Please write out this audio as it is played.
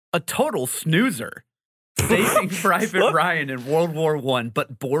A total snoozer. Saving Private Ryan in World War I,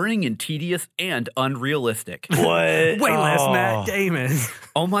 but boring and tedious and unrealistic. What? Way less Matt Damon.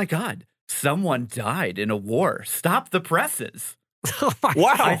 Oh my God. Someone died in a war. Stop the presses. Oh my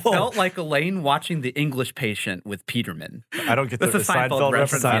Wow. I felt like Elaine watching The English Patient with Peterman. I don't get That's the a Seinfeld Seinfeld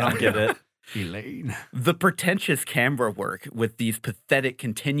reference. reference. I don't get it. Elaine. The pretentious camera work with these pathetic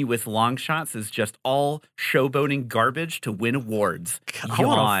continuous long shots is just all showboating garbage to win awards. I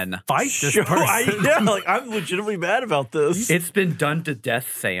wanna Yawn. fight this Sure, person. I'm legitimately mad about this. It's been done to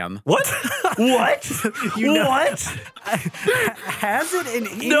death, Sam. What? What? What? Has it in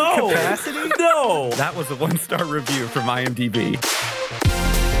any No. capacity? No. That was a 1-star review from IMDb.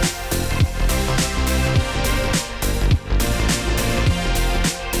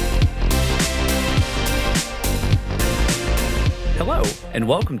 Hello, and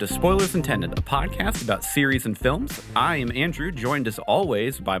welcome to Spoilers Intended, a podcast about series and films. I am Andrew, joined as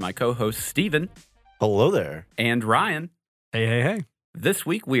always by my co-hosts Steven Hello there. and Ryan. Hey. This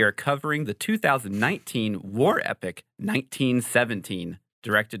week we are covering the 2019 war epic 1917,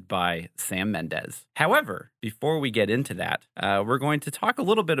 directed by Sam Mendes. However, before we get into that, we're going to talk a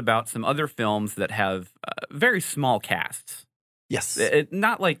little bit about some other films that have very small casts. Yes.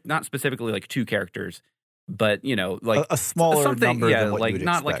 Not specifically like two characters, but like a smaller something, number than what like you would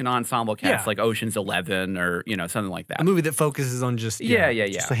not like expect. an ensemble cast, Yeah. like Ocean's 11 or something like that. A movie that focuses on just Yeah.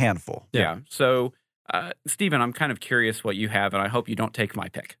 Just a handful. Yeah. So, Steven, I'm kind of curious what you have, and I hope you don't take my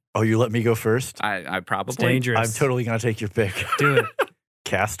pick. Oh, you let me go first? I probably It's dangerous. I'm totally going to take your pick. Do it.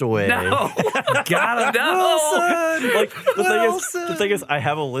 Castaway. No. Got him. No. Wilson. Like the thing is, I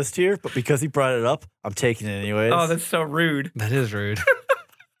have a list here, but because he brought it up, I'm taking it anyways. Oh, that's so rude. That is rude.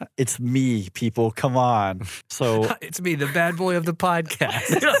 It's me, people. Come on. So It's me, the bad boy of the podcast,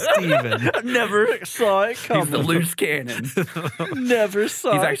 Steven. I never saw it coming. He's the loose cannon. Never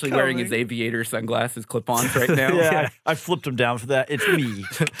saw He's it actually wearing his coming. aviator sunglasses clip-ons right now. Yeah, I flipped him down for that. It's me.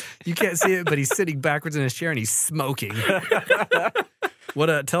 You can't see it, but he's sitting backwards in his chair and he's smoking.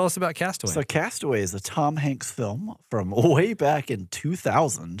 Tell us about Castaway. So Castaway is a Tom Hanks film from way back in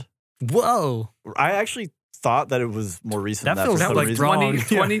 2000. Whoa. I actually thought that it was more recent That than feels that for some like reason. wrong.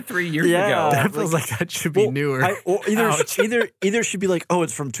 23 years Yeah. ago. That feels like that should be Well, newer. Or Ouch. either should be like, oh,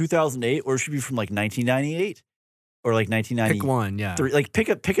 it's from 2008, or it should be from like 1998, or like 1993. Pick one, yeah. Like pick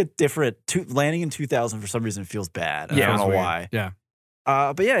a different. Landing in 2000 for some reason feels bad. Yeah, I don't know Feels weird. why. Yeah.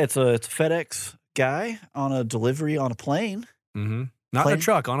 But yeah, it's a FedEx guy on a delivery on a plane, Mm-hmm. Not in Plane. a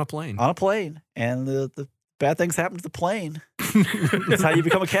truck, on a plane. and the bad things happen to the plane. That's how you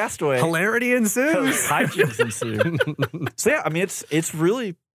become a castaway. Hilarity ensues. Hijinks ensue. So yeah, I mean it's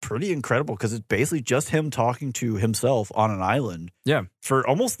really pretty incredible because it's basically just him talking to himself on an island. Yeah. For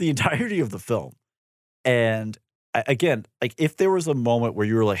almost the entirety of the film. And again, like if there was a moment where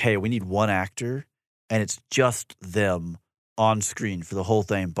you were like, hey, we need one actor and it's just them on screen for the whole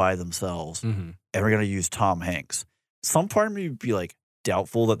thing by themselves, Mhm. and we're gonna use Tom Hanks. Some part of me would be like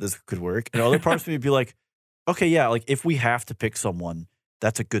doubtful that this could work. And other parts of me would be like, okay, yeah, like if we have to pick someone,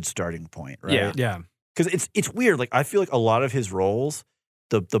 that's a good starting point, right? Yeah. Yeah. Because it's weird. Like I feel like a lot of his roles,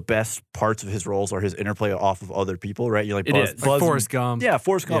 the best parts of his roles are his interplay off of other people, right? You're like It Buzz, is. Like Buzz Forrest Gump. yeah,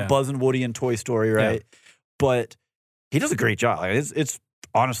 Forrest Gump, Yeah. Buzz and Woody in Toy Story, right? But he does a great job. Like it's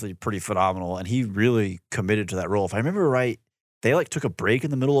honestly pretty phenomenal, and he really committed to that role. If I remember right, they like took a break in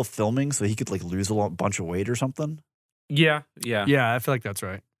the middle of filming so he could like lose a bunch of weight or something. Yeah. Yeah, I feel like that's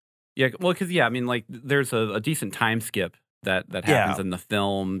right. Yeah. Well, because, I mean, like, there's a decent time skip that happens Yeah. in the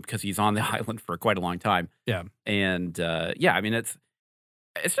film because he's on the island for quite a long time. Yeah. And, I mean, it's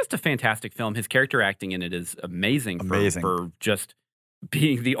just a fantastic film. His character acting in it is amazing. Amazing. For just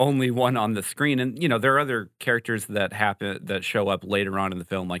being the only one on the screen. And, there are other characters that show up later on in the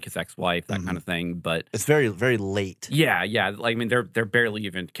film, like his ex-wife, that kind of thing. But It's very, very late. yeah. Like, I mean, they're barely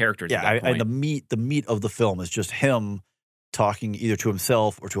even characters at Yeah, that point. and the meat of the film is just him talking either to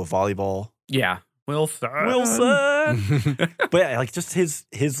himself or to a volleyball. Yeah. Wilson. But yeah, like just his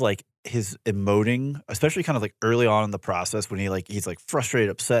emoting, especially kind of like early on in the process when he's like frustrated,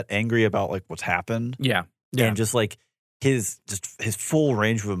 upset, angry about like what's happened. Yeah. Yeah. And just like his full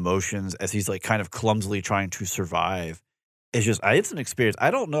range of emotions as he's like kind of clumsily trying to survive. It's an experience.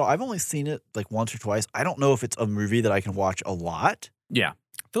 I don't know. I've only seen it like once or twice. I don't know if it's a movie that I can watch a lot. Yeah.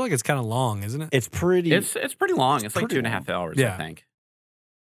 I feel like it's kind of long, isn't it? It's pretty. It's pretty long. It's like pretty 2.5 hours, Yeah. I think.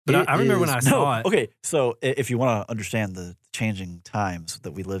 But I remember when I saw it. Okay, so if you want to understand the changing times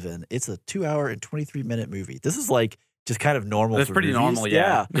that we live in, it's a 2 hour and 23-minute movie. This is like just kind of normal. That's for pretty movies. normal,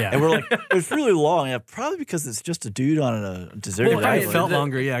 yeah. And we're like, it's really long. Yeah, probably because it's just a dude on a deserted Well, island. it felt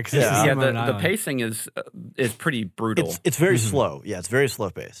longer, yeah. Because The pacing is pretty brutal. It's very slow. Yeah, it's very slow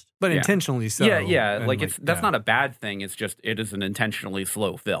paced. but intentionally so. Yeah. And, Like that's not a bad thing. It's just it is an intentionally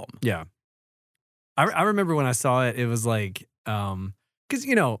slow film. Yeah. I remember when I saw it, it was like, because,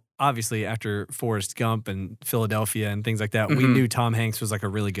 obviously after Forrest Gump and Philadelphia and things like that, we knew Tom Hanks was like a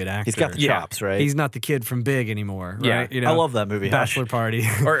really good actor. He's got the chops, right? He's not the kid from Big anymore, right? Yeah. I love that movie. Bachelor Party.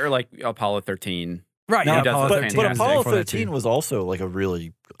 or like Apollo 13. Right. No, Yeah, does Apollo look 13. but fantastic. Apollo For that 13 too. was also like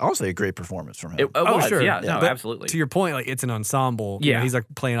honestly a great performance from him. It was, sure. yeah, no, But absolutely. To your point, like it's an ensemble. Yeah. He's like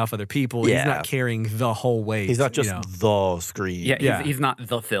playing off other people. Yeah. He's not carrying the whole weight. He's not just the screen. yeah, he's not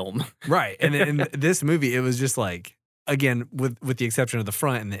the film. right. And then in this movie, it was just like, again, with the exception of the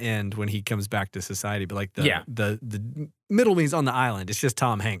front and the end when he comes back to society, but like the middle when he's on the island, it's just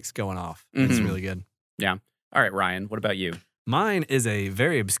Tom Hanks going off. It's Mhm. really good. Yeah. All right, Ryan, what about you? Mine is a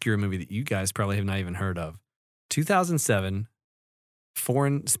very obscure movie that you guys probably have not even heard of. 2007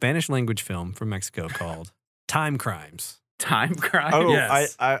 foreign Spanish language film from Mexico called Time Crimes. Time Crimes. Oh,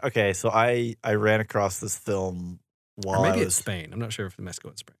 Yes. okay. So I ran across this film while Or maybe I it's was Spain. I'm not sure if Mexico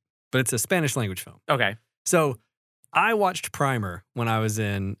is Spain. But it's a Spanish language film. Okay. So I watched Primer when I was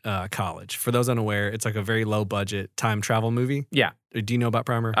in college. For those unaware, it's like a very low budget time travel movie. Yeah. Do you know about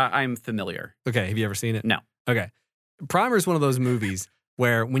Primer? I'm familiar. Okay. Have you ever seen it? No. Okay. Primer is one of those movies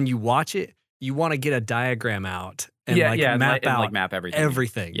where when you watch it, you want to get a diagram out and map out map everything.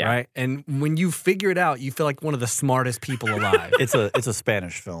 everything, Yeah. right? And when you figure it out, you feel like one of the smartest people alive. it's a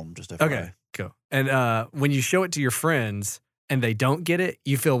Spanish film, just FYI. Okay, cool. And when you show it to your friends and they don't get it,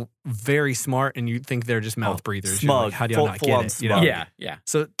 you feel very smart and you think they're just mouth breathers. You're smug. like, how do y'all not Full get on it? smug. Yeah.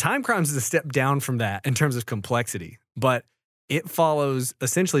 So Time Crimes is a step down from that in terms of complexity, but it follows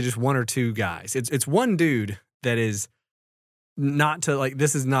essentially just one or two guys. It's one dude that is not to like,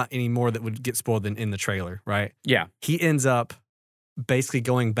 this is not any more that would get spoiled than in the trailer, right? Yeah. He ends up basically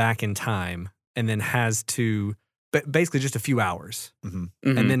going back in time and then has to, basically just a few hours, Mhm.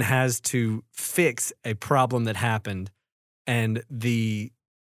 and then has to fix a problem that happened. And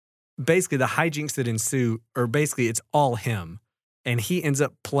basically the hijinks that ensue are basically it's all him. And he ends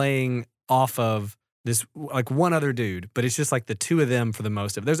up playing off of this, like one other dude, but it's just like the two of them for the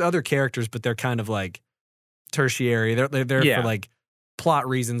most of it. There's other characters, but they're kind of like tertiary. They're there Yeah. for like plot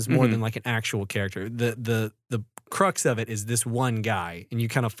reasons more Mhm. than like an actual character. The crux of it is this one guy, and you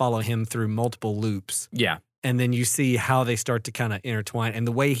kind of follow him through multiple loops. Yeah. And then you see how they start to kind of intertwine and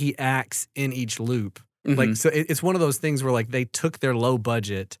the way he acts in each loop. Like, Mhm. so it's one of those things where like they took their low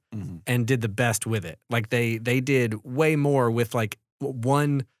budget Mhm. and did the best with it. Like they did way more with like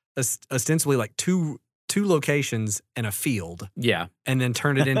one, ostensibly like two locations and a field, Yeah. and then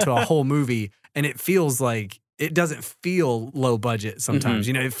turned it into a whole movie. And it feels like, it doesn't feel low budget sometimes.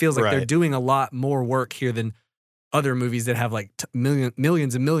 You know, it feels like they're Right. doing a lot more work here than other movies that have like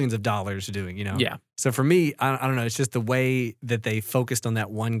millions and millions of dollars doing, you know? Yeah. So for me, I don't know. It's just the way that they focused on that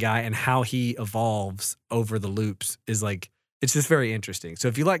one guy and how he evolves over the loops is like, it's just very interesting. So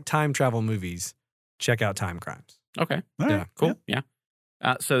if you like time travel movies, check out Time Crimes. Okay. All right. Yeah. Cool. Yeah.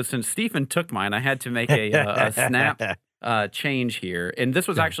 So since Stephen took mine, I had to make a snap change here. And this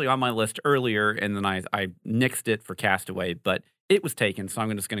was Yeah. actually on my list earlier, and then I nixed it for Castaway, but it was taken, so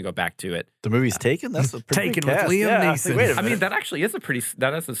I'm just going to go back to it. The movie's Taken? That's a pretty Taken big with cast. Liam Yeah, I was like, Neeson. wait a I mean, minute. that actually is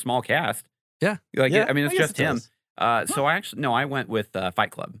that is a small cast. Yeah. Like, Yeah, I mean, it's I guess just it him. does. So I went with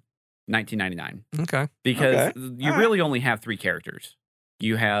Fight Club, 1999, Okay. because Okay. you All right. really only have three characters.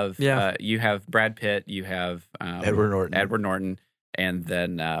 You have Yeah. you have Brad Pitt, you have Edward Norton. and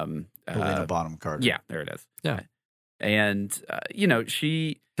then Helena Bonham Carter. yeah, there it is. Yeah. And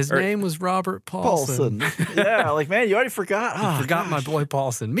she His Or- name was Robert Paulson. Paulson. Yeah, like, man, you already forgot. I Oh, forgot my gosh. boy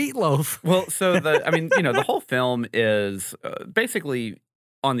Paulson. Meatloaf. well, so the whole film is basically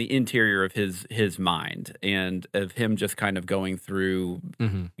on the interior of his mind and of him just kind of going through,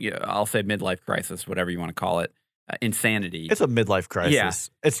 I'll say midlife crisis, whatever you want to call it, insanity. It's a midlife crisis.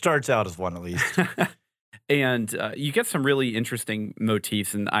 Yeah. It starts out as one, at least. And you get some really interesting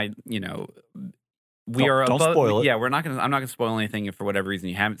motifs, and we Don't- are don't above, spoil it. Yeah, I'm not gonna spoil anything if for whatever reason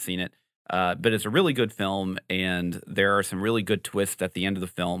you haven't seen it. But it's a really good film, and there are some really good twists at the end of the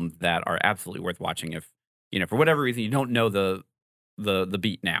film that are absolutely worth watching. If for whatever reason you don't know the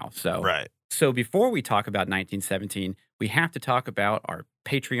beat now. So Right. So before we talk about 1917, we have to talk about our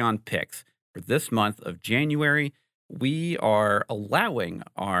Patreon picks for this month of January. We are allowing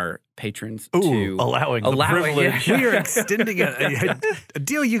our patrons Ooh, to allowing the allowing- privilege. yeah. We are extending a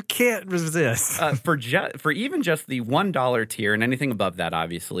deal you can't resist. for even just the $1 tier and anything above that,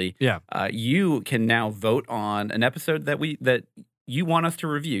 obviously, Yeah. you can now vote on an episode that you want us to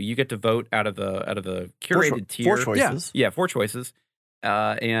review. You get to vote out of a curated tier. Four choices. Yeah, 4 choices,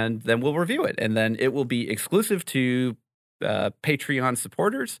 and then we'll review it, and then it will be exclusive to Patreon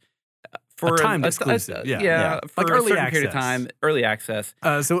supporters for timed exclusive, yeah. Yeah. for Like a early certain period of access. time, early access.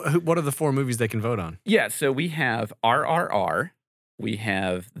 What are the 4 movies they can vote on? Yeah, so we have RRR, we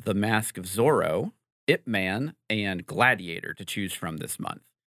have The Mask of Zorro, Ip Man, and Gladiator to choose from this month.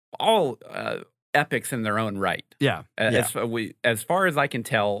 All epics in their own right. Yeah. As far as I can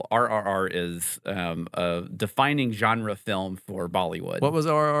tell, RRR is a defining genre film for Bollywood. What was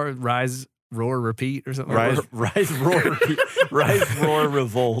our Rise, Roar, Repeat or something? Rise, roar, repeat. Rise, roar,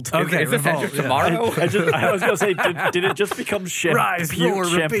 revolt. Okay, is this Revolt, just yeah. tomorrow? I was going to say, did it just become Rise, roar,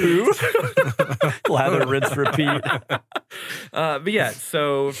 shampoo? Lather, rinse, repeat. But yeah,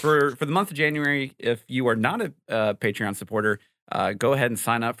 so for the month of January, if you are not a Patreon supporter, go ahead and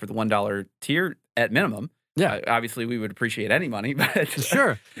sign up for the $1 tier at minimum. Yeah. Obviously, we would appreciate any money, but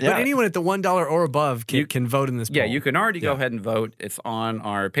Sure. Yeah. But anyone at the $1 or above can vote in this poll. yeah, you can already go Yeah. ahead and vote. It's on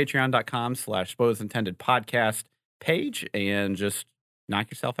our patreon.com/spoilsintended podcast page, and just knock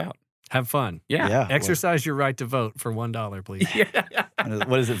yourself out. Have fun. Yeah. Exercise your right to vote for $1, please. Yeah.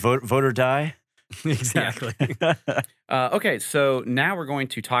 What is it? Vote or die? Exactly. Okay, so now we're going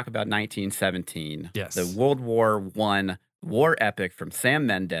to talk about 1917. Yes. The World War I war epic from Sam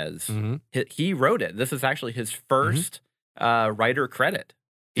Mendes. Mhm. He wrote it. This is actually his first writer credit.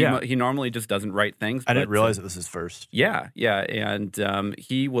 Yeah. He normally just doesn't write things. I didn't but, realize it was his first. Yeah, and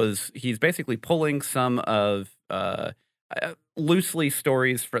he's basically pulling some of loosely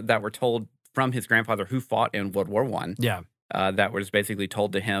stories that were told from his grandfather who fought in World War I. Yeah. That was basically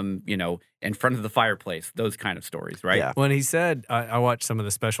told to him, in front of the fireplace. Those kind of stories, right? Yeah. When he said, I watched some of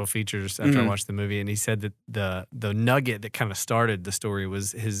the special features after I Mhm. watched the movie, and he said that the nugget that kind of started the story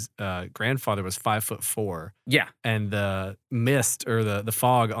was his grandfather was 5'4", Yeah. and the mist or the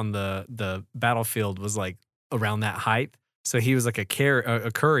fog on the battlefield was like around that height. So he was like a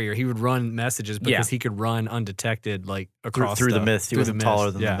courier. He would run messages because he could run undetected, like across Through the mist. He through wasn't the taller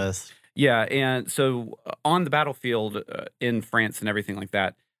mist. than Yeah. the mist. Yeah, and so on the battlefield in France and everything like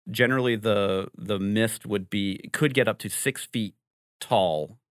that, generally the mist could get up to 6 feet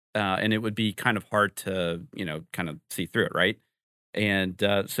tall, and it would be kind of hard to kind of see through it, right? And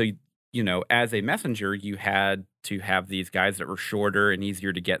so as a messenger, you had to have these guys that were shorter and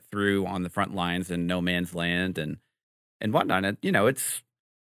easier to get through on the front lines in no man's land and whatnot. And it's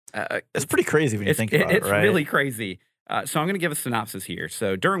It's pretty crazy when you think about it, it's right? really crazy. So I'm going to give a synopsis here.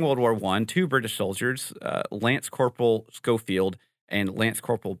 So during World War I, 2 British soldiers, Lance Corporal Schofield and Lance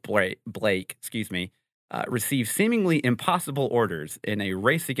Corporal Blake, received seemingly impossible orders. In a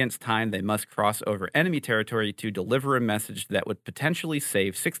race against time, they must cross over enemy territory to deliver a message that would potentially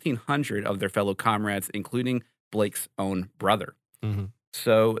save 1,600 of their fellow comrades, including Blake's own brother. Mhm.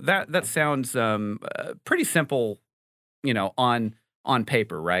 So that sounds pretty simple, on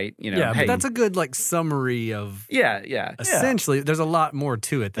paper, right? Yeah, hey, but that's a good like summary of yeah. essentially. There's a lot more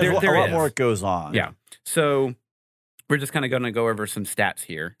to it. There's There a lot is. more goes on. Yeah. So we're just kind of going to go over some stats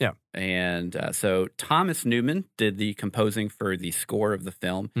here. Yeah. And so Thomas Newman did the composing for the score of the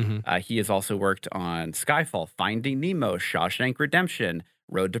film. Mhm. He has also worked on Skyfall, Finding Nemo, Shawshank Redemption,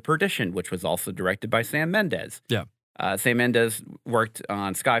 Road to Perdition, which was also directed by Sam Mendes. Yeah. Sam Mendes worked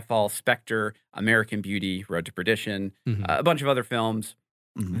on Skyfall, Spectre, American Beauty, Road to Perdition, Mhm. a bunch of other films.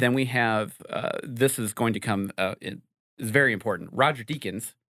 Mhm. Then we have, this is going to come, is very important, Roger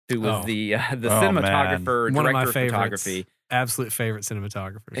Deakins, who was Oh. the Oh, cinematographer, One of my director of favorites. photography. Absolute favorite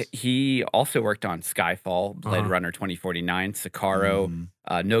cinematographers. He also worked on Skyfall, Blade Uh-huh. Runner 2049, Sicario,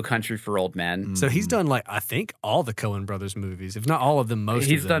 Mm. No Country for Old Men. So he's Mhm. done like I think all the Coen Brothers movies, if not all of them, most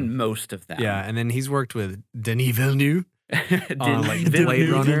He's of them. done most of them. Yeah, and then he's worked with Denis Villeneuve on like Did- Blade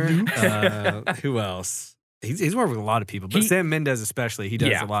Runner. Villeneuve. Who else? He's worked with a lot of people, but He- Sam Mendes especially. He does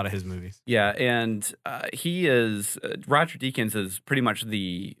Yeah. a lot of his movies. Yeah, and he is Roger Deakins is pretty much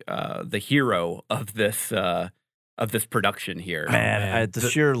the hero of this production here. Man, man. the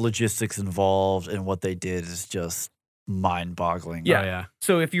sheer logistics involved and what they did is just mind-boggling. Yeah. Oh, yeah.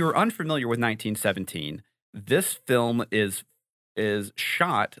 So if you were unfamiliar with 1917, this film is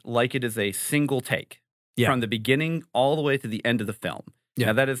shot like it is a single take Yeah. from the beginning all the way to the end of the film. Yeah.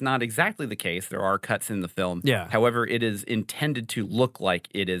 Now, that is not exactly the case. There are cuts in the film. Yeah. However, it is intended to look like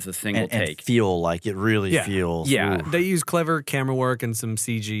it is a single and take. feel like it really Yeah. feels. Yeah. ooh. They use clever camera work and some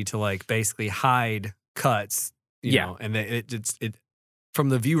CG to like basically hide cuts. You Yeah. know, and it from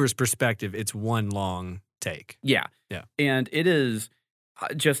the viewer's perspective, it's one long take. Yeah. Yeah. And it is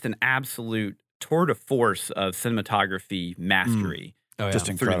just an absolute tour de force of cinematography mastery Oh, yeah. Just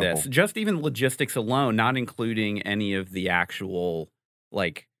through incredible. this. Just even logistics alone, not including any of the actual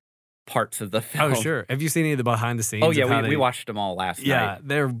like parts of the film. Oh, sure. Have you seen any of the behind the scenes? Oh, yeah. of how We watched them all last Yeah, night.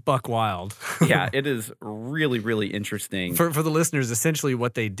 they're buck wild. Yeah. It is really, really interesting. For the listeners, essentially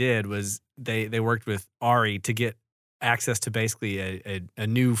what they did was they worked with Ari to get access to basically a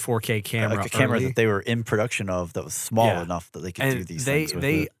new 4K camera. Like a camera early. that they were in production of that was small Yeah. enough that they could And do these they things with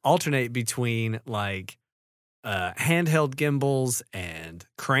they it. alternate between like handheld gimbals and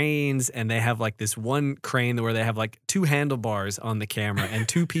cranes, and they have like this one crane where they have like two handlebars on the camera and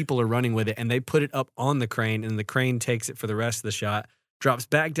two people are running with it, and they put it up on the crane, and the crane takes it for the rest of the shot, drops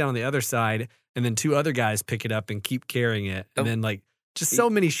back down on the other side, and then two other guys pick it up and keep carrying it, and then like just so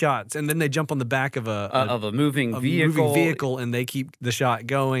many shots, and then they jump on the back of a moving vehicle. moving vehicle, and they keep the shot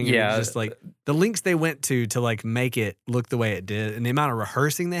going. And Yeah. it's just like the links they went to like make it look the way it did, and the amount of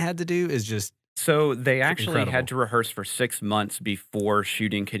rehearsing they had to do is just So they actually incredible. had to rehearse for 6 months before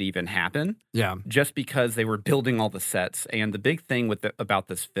shooting could even happen, yeah. just because they were building all the sets. And the big thing about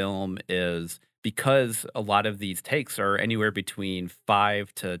this film is because a lot of these takes are anywhere between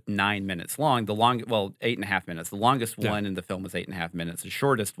 5 to 9 minutes long. 8.5 minutes. The longest Yeah. one in the film was 8.5 minutes. The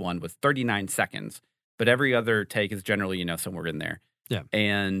shortest one was 39 seconds. But every other take is generally, somewhere in there. Yeah.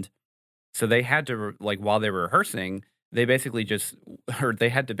 And so they had to, while they were rehearsing, they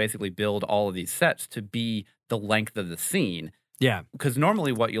had to basically build all of these sets to be the length of the scene. Yeah. Because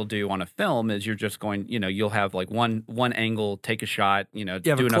normally what you'll do on a film is you're just going, you'll have like one angle, take a shot, You have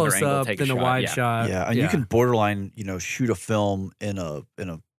do a another close angle, up, take then a a shot. wide Yeah. shot. Yeah, and you can borderline, shoot a film in a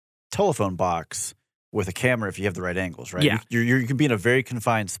telephone box with a camera if you have the right angles, right? Yeah. You can be in a very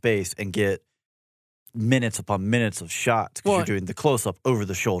confined space and get minutes upon minutes of shots because Well, you're doing the close up over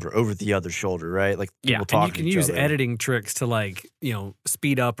the shoulder, over the other shoulder, right? Like Yeah, people and talking And you can to each use other. editing tricks to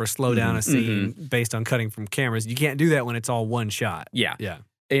speed up or slow down a scene based on cutting from cameras. You can't do that when it's all one shot. Yeah. Yeah.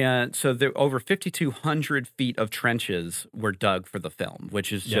 And so there over 5,200 feet of trenches were dug for the film,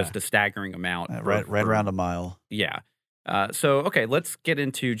 which is just a staggering amount. Right around a mile. Yeah. Okay, let's get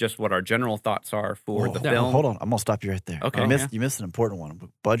into just what our general thoughts are for the yeah, film. Hold on, I'm gonna stop you right there. Okay, you missed an important one: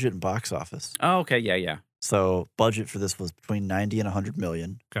 budget and box office. Oh, okay, yeah. So budget for this was between 90 and 100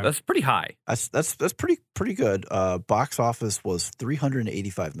 million. Okay. That's pretty high. That's pretty good. Box office was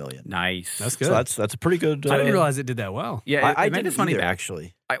 385 million. Nice. That's good. So that's a pretty good. I didn't realize it did that well. Yeah, I it made didn't its money either, back.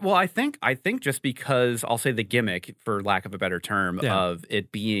 actually. I think just because I'll say the gimmick, for lack of a better term, Yeah. of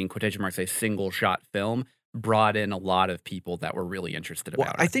it being quotation marks a single shot film brought in a lot of people that were really interested Well,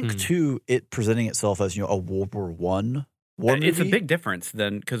 about I it. think too, it presenting itself as a World War One war movie. It's a big difference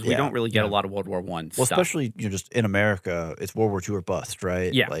then because we Yeah. don't really get a Yeah. lot of World War One Well, stuff. especially just in America, it's World War II or bust,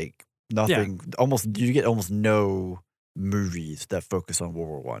 right? Yeah. Like nothing. You get almost no movies that focus on World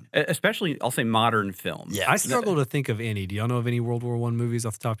War One. Especially, I'll say modern films. Yeah. I struggle to think of any. Do y'all know of any World War I movies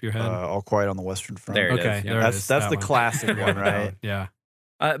off the top of your head? All Quiet on the Western Front. There it okay, is, yeah. there it That's is, that's that the one. classic one, right? Yeah.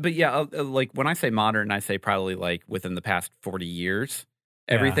 But yeah, like when I say modern, I say probably like within the past 40 years.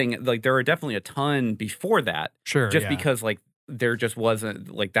 Yeah. Everything, like there are definitely a ton before that, Sure. just yeah. because like there just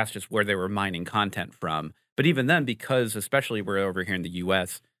wasn't, like that's just where they were mining content from. But even then, because especially we're over here in the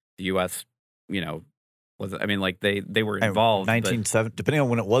U.S., they were involved. but- 1970, depending on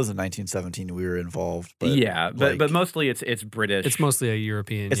when it was in 1917, we were involved. But but like, mostly it's British. It's mostly a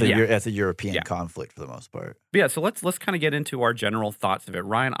European. it's yeah. it's a European Yeah. conflict for the most part. But yeah, so let's kind of get into our general thoughts of it.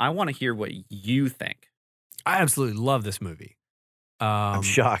 Ryan, I want to hear what you think. I absolutely love this movie. I'm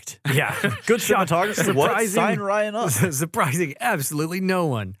shocked. Yeah. Good Shocked. cinematography. What? Surprising. Sign Ryan up. Surprising absolutely no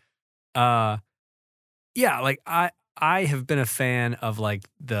one. Yeah, like I have been a fan of like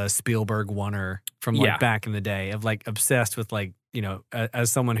the Spielberg oneer from like Yeah. back in the day, of like obsessed with like,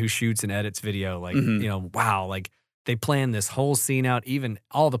 as someone who shoots and edits video, like, Mhm. wow, like they planned this whole scene out, even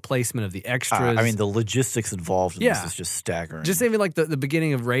all the placement of the extras. I mean, the logistics involved in Yeah. this is just staggering. just even like the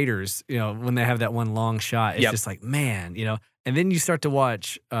beginning of Raiders, when they have that one long shot, it's Yep. just like, man, and then you start to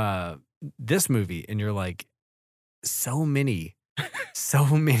watch this movie and you're like, so many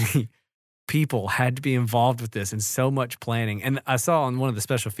people had to be involved with this and so much planning. And I saw on one of the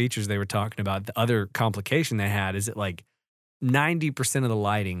special features they were talking about, the other complication they had is that like 90% of the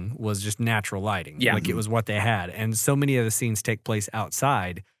lighting was just natural lighting. Yeah. Like it was what they had. And so many of the scenes take place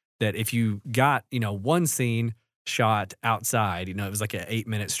outside that if you got, one scene shot outside, it was like an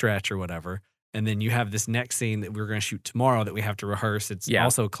 8-minute stretch or whatever. And then you have this next scene that we're going to shoot tomorrow that we have to rehearse. It's Yeah.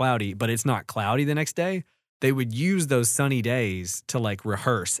 also cloudy, but it's not cloudy the next day. They would use those sunny days to like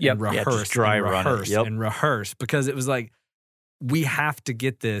rehearse Yep. and Yeah, rehearse just dry and run it. rehearse Yep. and rehearse because it was like we have to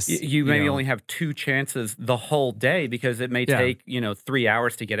get this. You maybe know. only have 2 chances the whole day because it may Yeah. take 3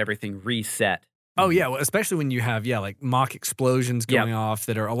 hours to get everything reset. Oh yeah, well, especially when you have like mock explosions Yep. going off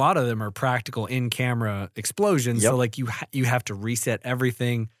that are a lot of them are practical in camera explosions. Yep. So like you have to reset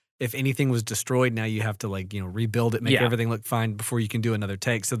everything. If anything was destroyed, now you have to like rebuild it, make Yeah. everything look fine before you can do another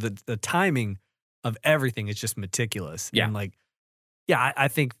take. So the timing of everything is just meticulous. Yeah. And like, yeah, I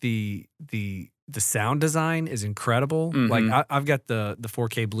think the sound design is incredible. Mhm. Like I've got the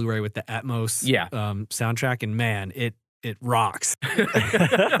 4K Blu-ray with the Atmos Yeah. soundtrack, and man, it rocks.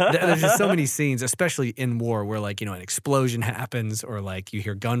 There's just so many scenes, especially in war, where like an explosion happens, or like you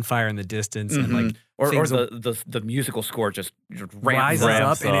hear gunfire in the distance, and like or things will- the musical score just ramps rises up.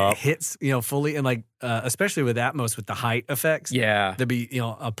 up and it hits fully, and like especially with Atmos with the height effects. Yeah. There'd be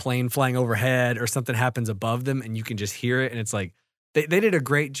a plane flying overhead or something happens above them, and you can just hear it, and it's like they did a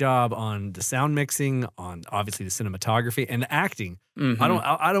great job on the sound mixing, on obviously the cinematography and the acting. Mhm. I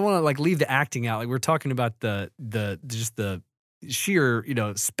don't want to like leave the acting out. Like we're talking about the just the sheer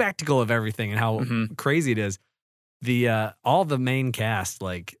spectacle of everything and how Mhm. crazy it is. The all the main cast,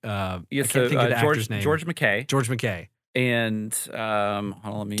 like Yeah, I can't so, think of the George actor's name. George McKay George McKay. and hold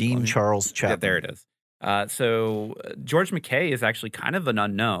on, let me Dean Charles Yeah, Chapman. there it is. So George McKay is actually kind of an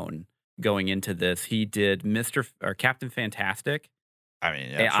unknown going into this. He did Captain Fantastic. I mean,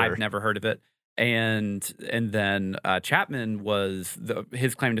 and yeah, sure. I've never heard of it. And then Chapman was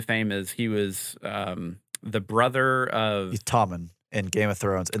his claim to fame is he was the brother of He's Tommen in Game of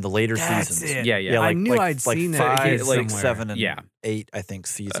Thrones in the later That's seasons. it. yeah yeah Yeah, I like, knew like, I'd like seen that 5, kid 6, somewhere. 7, and Yeah. 8, I think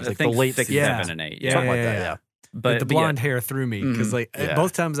seasons, I like think the late 6, seasons, 7, and 8. Yeah, something like yeah, that. yeah. Yeah, But The blonde hair threw me because Mhm. like Yeah.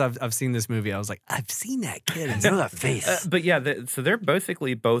 both times I've seen this movie, I was like, I've seen that kid. I know that face but yeah, so they're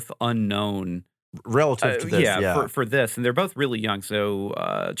basically both unknown. relative to this. Yeah, for this, and they're both really young. So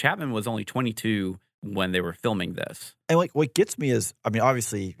Chapman was only 22 when they were filming this. and like what gets me is, I mean,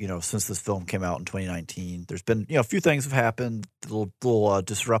 obviously, since this film came out in 2019, there's been a few things have happened, a little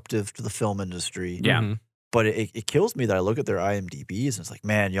disruptive to the film industry. Yeah. Mhm. But it kills me that I look at their IMDb's and it's like,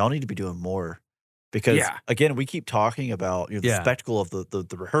 man, y'all need to be doing more. Because Yeah. again, we keep talking about the Yeah. spectacle of the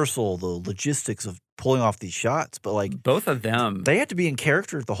rehearsal, the logistics of pulling off these shots, but like Both of them. they have to be in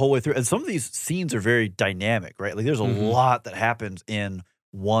character the whole way through. And some of these scenes are very dynamic, right? Like there's a Mhm. lot that happens in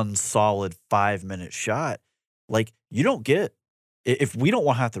one solid 5-minute shot. Like you don't get if we don't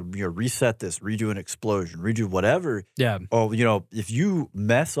want to have to reset this, redo an explosion, redo whatever. Yeah. Oh, if you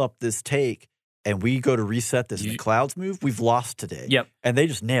mess up this take and we go to reset this and the clouds move, we've lost today. Yep. And they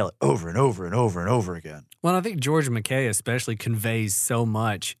just nail it over and over and over and over again. Well, I think George McKay especially conveys so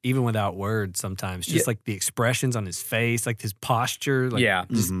much, even without words sometimes. Just like the expressions on his face, like his posture. Like, Yeah.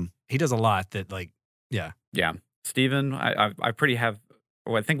 just, Mhm. he does a lot that, like, yeah. Yeah. Steven, I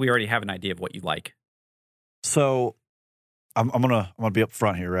think we already have an idea of what you like. So I'm gonna be up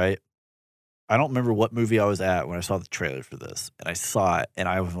front here, right? I don't remember what movie I was at when I saw the trailer for this, and I saw it, and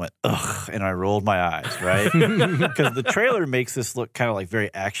I went ugh, and I rolled my eyes, right? Because the trailer makes this look kind of like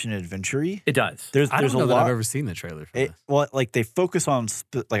very action adventure-y. It does. There's I don't know a that lot. I've ever seen the trailer for this. Well, like they focus on it's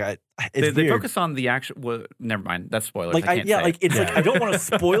They weird. focus on the actual. Well, never mind. That's spoilers. Like I can't say like it. it's like Yeah. I don't want to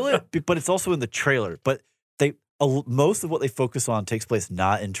spoil it, but it's also in the trailer. But most of what they focus on takes place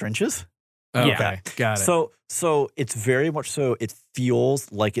not in trenches. Oh, yeah. Okay, got it. So it's very much so. It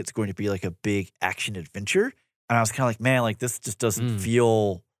feels like it's going to be like a big action adventure, and I was kind of like, man, like this just doesn't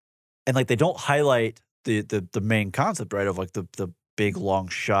feel, and like they don't highlight the main concept, right? Of like the big long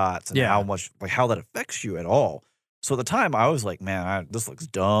shots and Yeah. how much like how that affects you at all. So at the time, I was like, man, this looks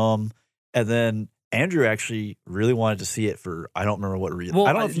dumb, and then Andrew actually really wanted to see it for I don't remember what reason.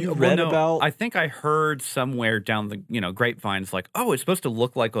 I don't know if you read about. I think I heard somewhere down the grapevines like, oh, it's supposed to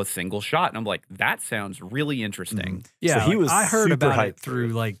look like a single shot, and I'm like, that sounds really interesting. yeah, so he like, was I heard super about hyped it for through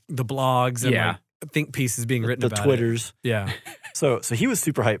it. like the blogs and Yeah. like think pieces being written the about Twitters. it. Yeah. So he was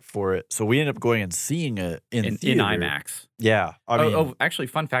super hyped for it. So we ended up going and seeing it in theater. IMAX. Yeah, I mean, Actually,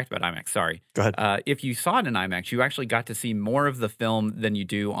 fun fact about IMAX. Sorry. go ahead. If you saw it in IMAX, you actually got to see more of the film than you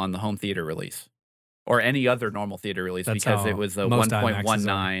do on the home theater release or any other normal theater release That's because how it was a most IMAXs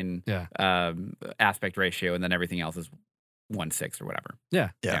 1.19 Yeah. aspect ratio, and then everything else is 1.6 or whatever. Yeah.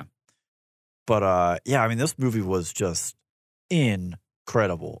 But I mean, this movie was just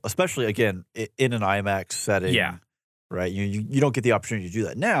incredible, especially again in an IMAX setting. Yeah. Right. You don't get the opportunity to do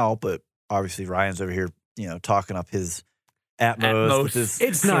that now, but obviously Ryan's over here, talking up his Atmos. With his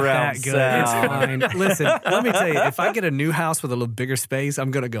It's not surround that good. sound. It's fine. Listen, let me tell you, if I get a new house with a little bigger space, I'm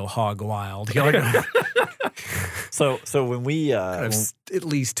gonna go hog wild. You're gonna So when we have at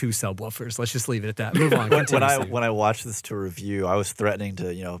least 2 subwoofers. Let's just leave it at that. Move on. when Continue, I Steve. when I watched this to review, I was threatening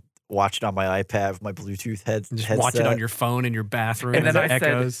to watch it on my iPad with my Bluetooth Just headset. watch it on your phone in your bathroom. And then I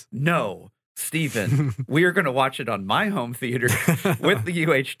echoes. said, no, Steven, we are going to watch it on my home theater with the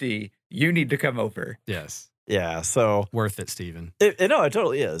UHD. You need to come over. Yes. Yeah, so Worth it, Steven. no, it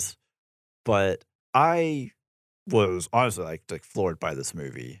totally is. But I was honestly like floored by this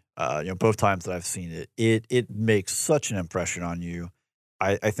movie. Both times that I've seen it, it makes such an impression on you.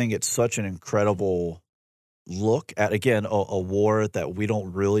 I think it's such an incredible look at, again, a war that we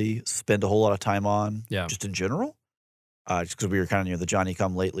don't really spend a whole lot of time on, just in general, just because we were kind of the Johnny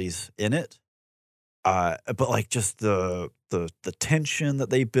come latelys in it. But like just the tension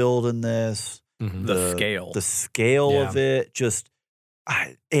that they build in this, The scale of it, just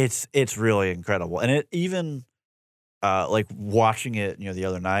it's really incredible. And it even like watching it, the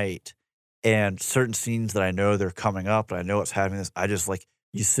other night, and certain scenes that I know they're coming up, and I know it's having this. I just like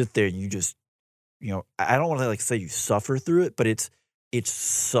you sit there and you just, I don't want to like say you suffer through it, but it's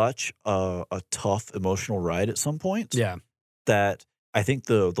such a tough emotional ride at some point. Yeah. That I think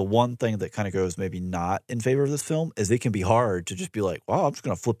the one thing that kind of goes maybe not in favor of this film is it can be hard to just be like, wow, I'm just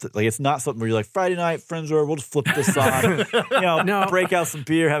going to flip it. Like, it's not something where you're like, Friday night, friends are, we'll just flip this on, No. break out some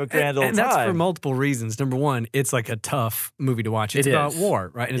beer, have a grand old And time. that's for multiple reasons. Number one, it's like a tough movie to watch. It's about war,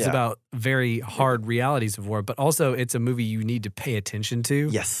 right? And it's about very hard realities of war, but also it's a movie you need to pay attention to.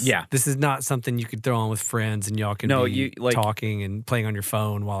 Yes. Yeah. This is not something you could throw on with friends and y'all can be talking and playing on your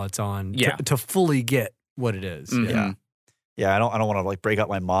phone while it's on to fully get what it is. Mm-hmm. Yeah. Yeah, I don't want to like break out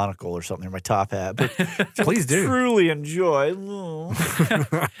my monocle or something or my top hat, but please do. Truly enjoy.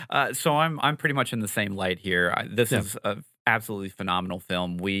 So I'm pretty much in the same light here. This is an absolutely phenomenal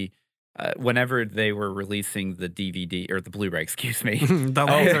film. We whenever they were releasing the DVD or the Blu-ray, excuse me.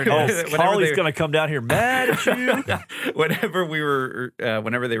 Holly's gonna come down here mad at you.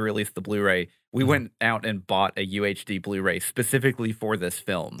 Whenever they released the Blu-ray, we went out and bought a UHD Blu-ray specifically for this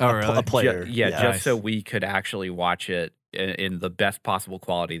film. Oh, really? A player, just so we could actually watch it in the best possible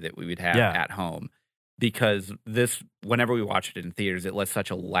quality that we would have at home. Because whenever we watched it in theaters, it left such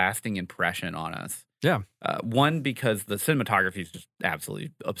a lasting impression on us. Yeah. One, because the cinematography is just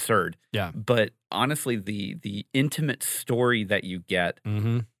absolutely absurd. Yeah. But honestly, the intimate story that you get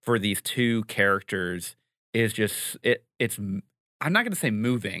for these two characters is just it's. I'm not going to say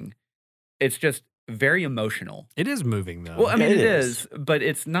moving. It's just very emotional. It is moving though. Well, I mean, it is, but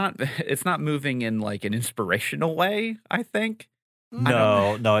it's not. It's not moving in like an inspirational way, I think.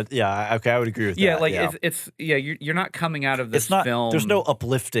 No, yeah, okay, I would agree with that. Yeah, like you're not coming out of this film. There's no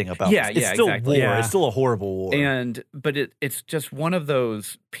uplifting about it. It's still war. Yeah. It's still a horrible war. But it's just one of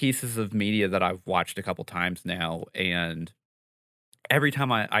those pieces of media that I've watched a couple times now, and every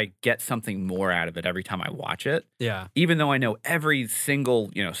time I get something more out of it every time I watch it. Yeah. Even though I know every single,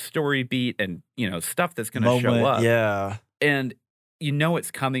 story beat and, stuff that's going to show up. Yeah. And it's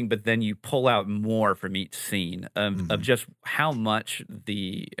coming, but then you pull out more from each scene of just how much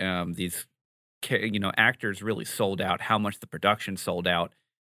these actors really sold out, how much the production sold out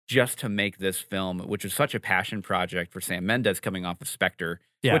just to make this film, which is such a passion project for Sam Mendes coming off of Spectre,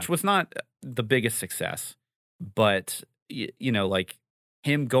 which was not the biggest success, but like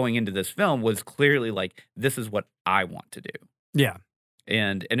him going into this film was clearly like, this is what I want to do. Yeah.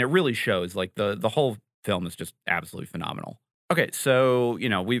 And it really shows. Like the whole film is just absolutely phenomenal. Okay, so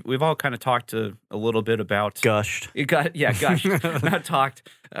we've all kind of talked a little bit about gushed. Gushed, not talked.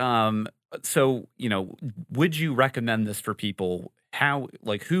 So would you recommend this for people?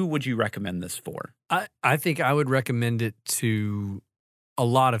 Who would you recommend this for? I think I would recommend it to a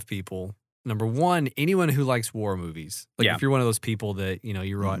lot of people. Number one, anyone who likes war movies. Like if you're one of those people that,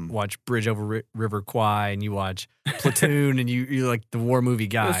 you watch Bridge Over River Kwai and you watch Platoon and you like the war movie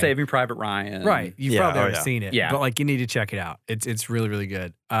guy. Saving Private Ryan. Right. You've probably already seen it. Yeah. But like you need to check it out. It's really, really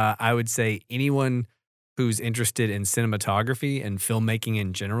good. I would say anyone who's interested in cinematography and filmmaking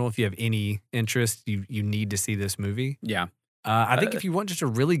in general, if you have any interest, you need to see this movie. Yeah. I think if you want just a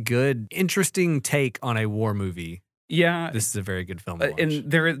really good, interesting take on a war movie, this is a very good film to watch. And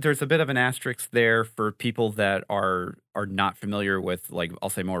there's a bit of an asterisk there for people that are not familiar with, like, I'll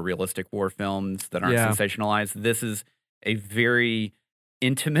say more realistic war films that aren't sensationalized. This is a very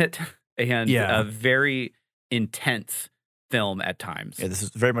intimate and a very intense film at times. Yeah, this is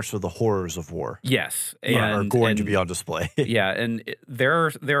very much so the horrors of war. Yes. Are going to be on display. And there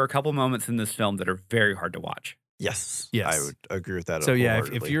are a couple moments in this film that are very hard to watch. Yes. I would agree with that. So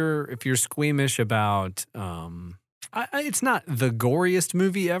if you're squeamish about it's not the goriest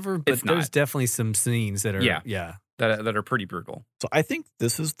movie ever, but there's definitely some scenes that are that are pretty brutal. So I think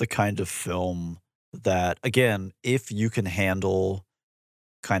this is the kind of film that, again, if you can handle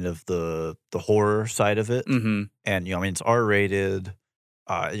kind of the horror side of it, and it's R-rated,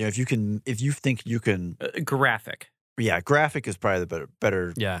 if you think you can, Graphic. yeah, graphic is probably the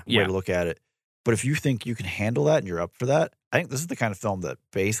better Yeah. way to look at it. But if you think you can handle that and you're up for that, I think this is the kind of film that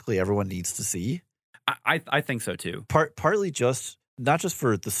basically everyone needs to see. I think so too. Partly just not just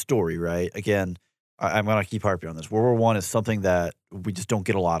for the story, right? Again, I'm going to keep harping on this. World War I is something that we just don't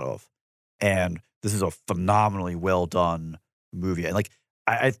get a lot of, and this is a phenomenally well done movie. And like,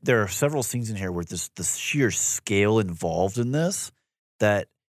 there are several scenes in here where the sheer scale involved in this that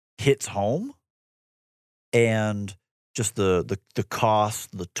hits home, and just the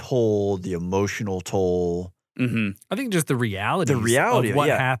cost, the toll, the emotional toll. Mm-hmm. I think just the reality of of what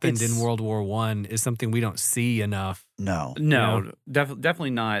yeah, happened in it's- World War I is something we don't see enough. No, No,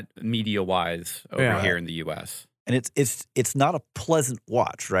 definitely not media wise over Yeah. here in the U.S. and it's not a pleasant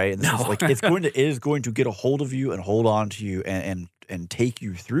watch, right? And this is No. like it is going to get a hold of you and hold on to you and take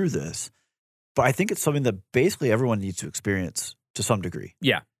you through this. But I think it's something that basically everyone needs to experience to some degree.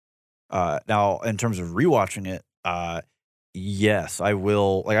 Yeah. Now, in terms of rewatching it, yes, I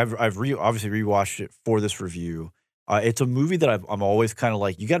will. Like I've obviously rewatched it for this review. It's a movie that I'm always kind of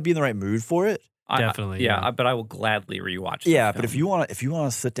like, you got to be in the right mood for it. Definitely, Yeah, yeah. but I will gladly rewatch. Yeah, this but if film. you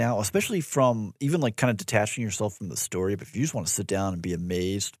want to sit down, especially from even like kind of detaching yourself from the story, but if you just want to sit down and be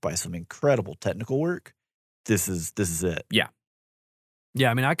amazed by some incredible technical work, this is it. Yeah,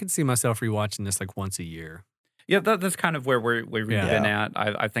 I mean, I could see myself rewatching this like once a year. Yeah, that's kind of where we've Yeah. been at.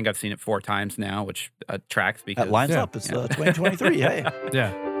 I think I've seen it 4 times now, which tracks because That lines Yeah. up. It's Yeah. 2023. Hey,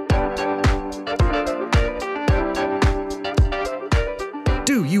 Yeah.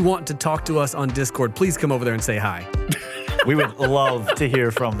 Do you want to talk to us on Discord? Please come over there and say hi. we would love to hear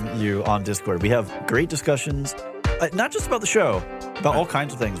from you on Discord. We have great discussions, not just about the show, about all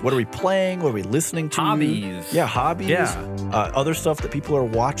kinds of things. What are we playing? What are we listening to? Hobbies. Yeah, hobbies. Yeah. Other stuff that people are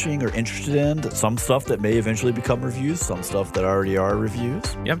watching or interested in. Some stuff that may eventually become reviews. Some stuff that already are reviews.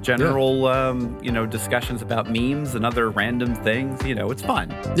 Yep, general discussions about memes and other random things. It's fun.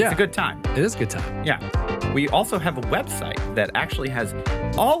 Yeah. It's a good time. It is a good time. Yeah. We also have a website that actually has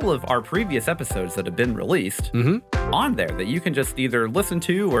all of our previous episodes that have been released Mm-hmm. on there that you can just either listen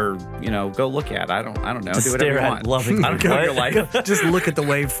to or, go look at. I don't know. Just do whatever stare you at want. lovingly. I don't know your life. Just look at the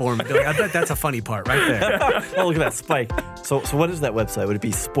waveform. Be like, I bet that's a funny part right there. Oh, look at that spike. So what is that website? Would it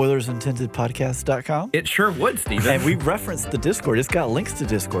be spoilersintendedpodcast.com? It sure would, Steven. And we referenced the Discord. It's got links to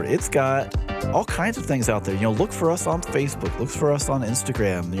Discord. It's got all kinds of things out there. Look for us on Facebook. Look for us on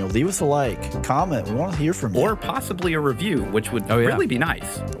Instagram. Leave us a like, comment. We want to hear from you. or possibly a review, which would Oh, yeah. really be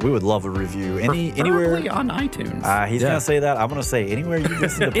nice. We would love a review. Preferably Anywhere. on iTunes. He's Yeah. going to say that. I'm going to say anywhere you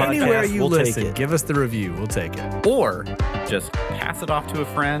listen to podcasts, Anywhere you we'll listen, take it. give us the review. We'll take it. Or just pass it off to a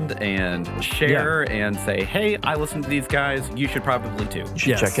friend and share and say, hey, I listened to these guys. You should probably too. You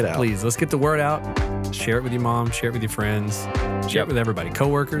should check it out. Please, let's get the word out. Share it with your mom. Share it with your friends. Share it with everybody.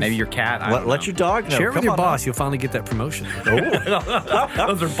 Coworkers. Maybe your cat. I Let, don't let know. your dog know. Share it with Come your on boss. You'll finally get that promotion. now. Oh.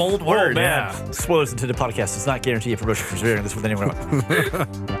 Those are bold Oh, words. man. Spoilers Intended Podcast does not guarantee a promotion for sharing this with anyone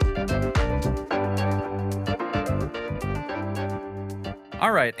else.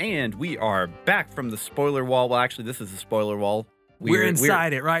 All right, and we are back from the spoiler wall. Well, actually, this is the spoiler wall. We're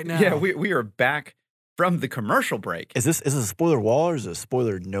inside it right now. Yeah, we are back from the commercial break. Is this a spoiler wall or is it a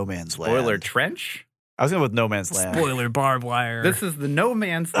spoiler no man's land? Spoiler trench. I was going with no man's land. Spoiler barbed wire. This is the no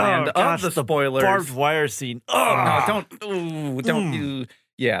man's land gosh, of the spoilers. Barbed wire scene. No, don't do.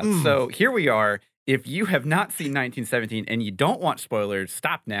 Yeah. So here we are. If you have not seen 1917 and you don't want spoilers,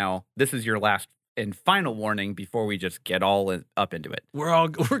 stop now. This is your last and final warning before we just get up into it. We're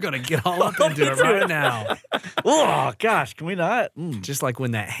gonna get all up into it right now. Oh gosh, can we not? Just like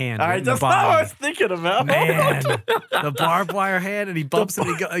when that hand All went right, in the that's what I body. was thinking about. Man, the barbed wire hand, and he bumps it,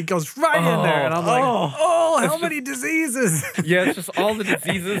 and he goes right in there, and I'm like, Oh. how many diseases? Yeah, it's just all the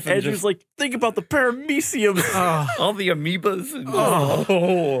diseases and Andrew's just like, think about the paramecium. all the amoebas.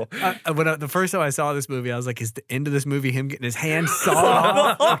 And When the first time I saw this movie, I was like, is the end of this movie him getting his hand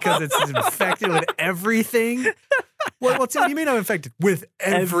sawed off because it's infected with everything? What you mean I'm infected? With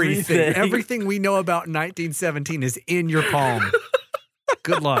everything. Everything. Everything we know about 1917 is in your palm.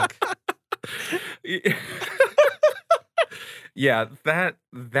 Good luck. Yeah, that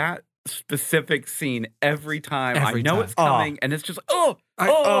specific scene every time I Every know time. it's coming, and it's just I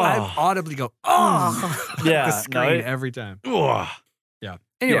audibly go, Yeah, the screen no, every time. Ugh. Yeah.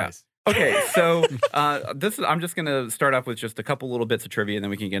 Anyways. Okay, so I'm just gonna start off with just a couple little bits of trivia, and then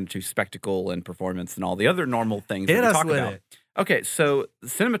we can get into spectacle and performance and all the other normal things that Hit we us talk with about. it. Okay, so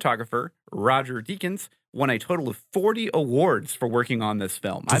cinematographer Roger Deakins won a total of 40 awards for working on this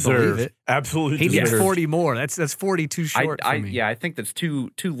film. I believe it. Absolutely He needs deserved. 40 more. That's 40 too short for me. I think that's too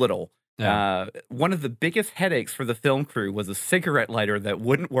little. One of the biggest headaches for the film crew was a cigarette lighter that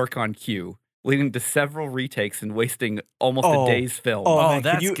wouldn't work on cue, leading to several retakes and wasting almost a day's film. Man,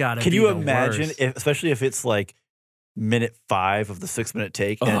 that's gotta can be you the imagine, worst. especially if it's like minute 5 of the 6-minute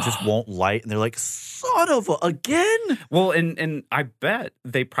take and it just won't light, and they're like, son of a, again? Well, and I bet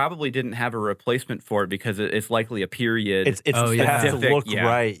they probably didn't have a replacement for it because it's likely a period. It has to specific, look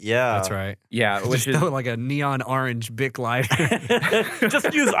right. Yeah. That's right. Yeah, which Just is throw like a neon orange Bic lighter.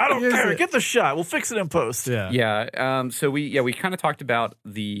 Just use it. I don't Use care. it. Get the shot. We'll fix it in post. Yeah. So we kind of talked about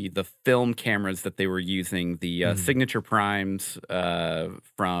the film cameras that they were using, the Signature Primes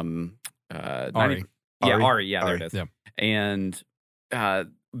from Ari. Ari. Yeah, there it is. Yeah. And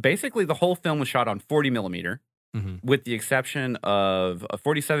basically the whole film was shot on 40 millimeter, with the exception of a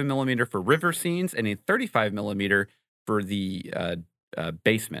 47 millimeter for river scenes and a 35 millimeter for the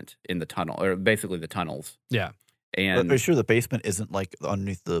basement in the tunnel, or basically the tunnels. Yeah. And Are you sure the basement isn't like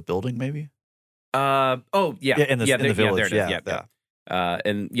underneath the building, maybe? yeah, in the village. there it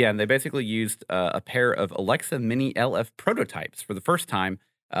is. And they basically used a pair of Alexa Mini LF prototypes for the first time.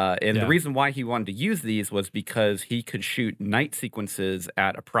 And the reason why he wanted to use these was because he could shoot night sequences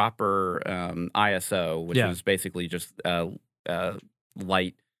at a proper ISO, which is basically just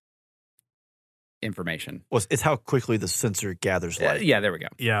light information. Well, it's how quickly the sensor gathers light. Yeah, there we go.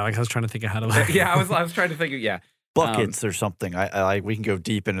 Yeah, like I was trying to think of how to. Yeah, I was trying to think of Buckets or something. We can go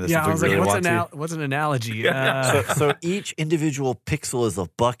deep into this Yeah, if I we was really like, want to. what's an analogy? So each individual pixel is a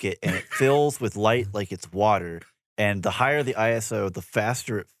bucket, and it fills with light like it's water. And the higher the ISO, the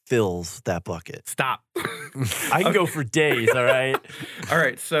faster it fills that bucket. Stop. I can go for days, all right? All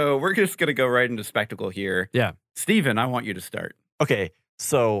right, so we're just going to go right into spectacle here. Yeah. Steven, I want you to start. Okay,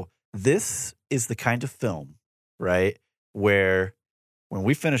 so this is the kind of film, right, where when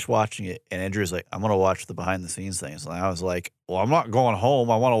we finished watching it, and Andrew's like, I'm going to watch the behind-the-scenes things. And I was like, well, I'm not going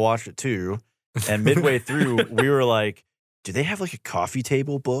home. I want to watch it too. And midway through, we were like, do they have like a coffee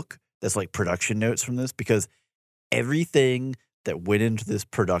table book that's like production notes from this? Because everything that went into this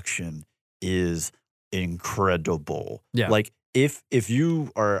production is incredible. Yeah. Like if you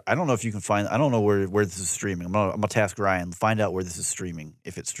are, I don't know if you can find, I don't know where this is streaming. I'm gonna task Ryan, find out where this is streaming,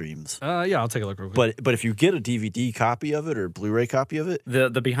 if it streams. Yeah, I'll take a look real quick. But if you get a DVD copy of it or Blu-ray copy of it, The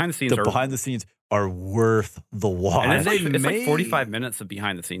behind the scenes behind the scenes are worth the watch. and it's They like may- 45 minutes of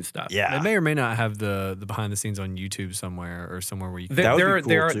behind the scenes stuff. Yeah. They may or may not have the behind the scenes on YouTube somewhere or somewhere where you can. That would There, be cool,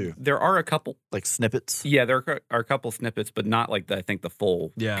 there, too. there are a couple. Like snippets. Yeah, there are a couple snippets, but not like I think the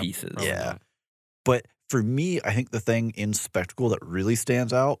full Yeah. pieces. Probably Yeah. not. But for me, I think the thing in Spectacle that really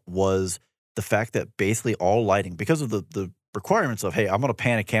stands out was the fact that basically all lighting, because of the requirements of, hey, I'm going to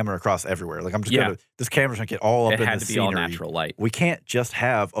pan a camera across everywhere. Like I'm just going to, this camera's going to get all up It in had the to be all scenery. natural light. We can't just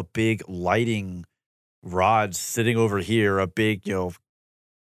have a big lighting rod sitting over here, a big,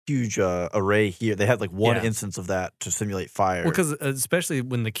 huge array here. They had like one Yeah. instance of that to simulate fire. Well, because especially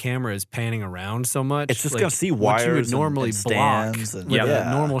when the camera is panning around so much, it's just like, going to see what you wires would normally and block stands and with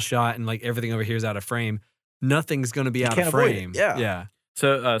a normal shot, and like everything over here is out of frame. Nothing's going to be out can't of avoid it. frame. Yeah. Yeah.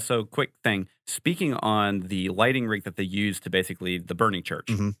 So quick thing. Speaking on the lighting rig that they used to basically the burning church,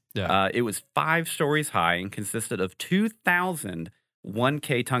 Mhm. it was 5 stories high and consisted of 2,000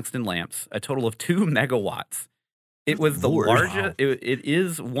 1K tungsten lamps, a total of 2 megawatts. It was the Lord. largest. Wow. It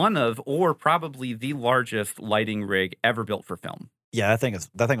is one of, or probably the largest lighting rig ever built for film. Yeah, that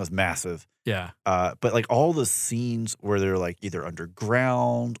thing was massive. Yeah. But like all the scenes where they're like either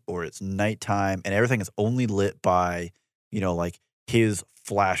underground or it's nighttime and everything is only lit by, like his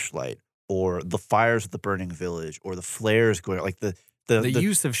flashlight or the fires of the burning village or the flares going, like the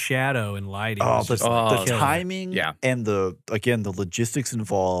use of shadow and lighting. Oh, was the, just the killer. timing Yeah. and the logistics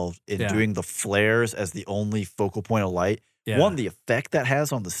involved in Yeah. doing the flares as the only focal point of light. Yeah. One, the effect that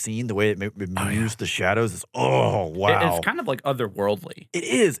has on the scene, the way it moves yeah. the shadows is, wow. It's kind of like otherworldly. It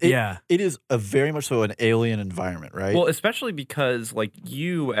is. Yeah. It is a very much so an alien environment, right? Well, especially because like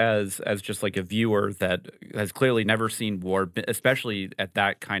you as just like a viewer that has clearly never seen war, especially at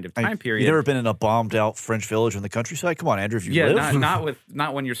that kind of time period. You've never been in a bombed out French village in the countryside? Come on, Andrew, if you Yeah, live.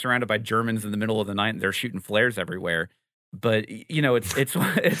 not when you're surrounded by Germans in the middle of the night and they're shooting flares everywhere. But it's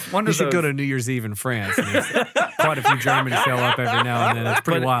one You of those. should go to New Year's Eve in France. And there's quite a few Germans show up every now and then. It's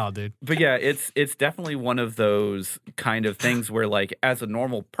pretty wild, dude. But yeah, it's definitely one of those kind of things where like as a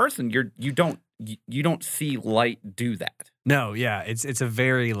normal person, you don't see light do that. No, yeah, it's a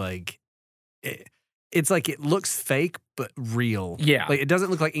very like, it's like it looks fake but real. Yeah. like it doesn't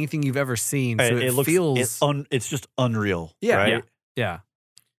look like anything you've ever seen. So it looks, feels it's just unreal. Yeah, right? yeah.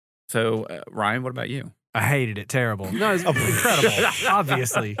 So Ryan, what about you? I hated it. Terrible. No, it's incredible.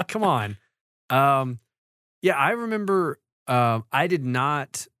 Obviously, come on. Yeah, I remember. I did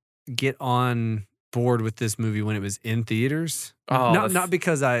not get on board with this movie when it was in theaters. Oh, Not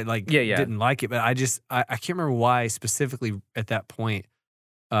because I Yeah. didn't like it, but I can't remember why specifically at that point.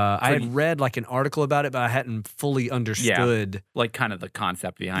 I had read like an article about it, but I hadn't fully understood like kind of the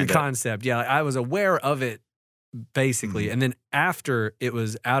concept behind the it. concept. Yeah, like, I was aware of it basically, and then after it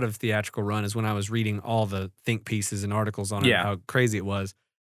was out of theatrical run is when I was reading all the think pieces and articles on it, how crazy it was.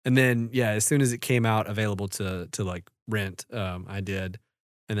 And then as soon as it came out available to like rent, I did.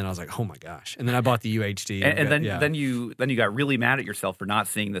 And then I was like, oh my gosh! And then I bought the UHD. Then you got really mad at yourself for not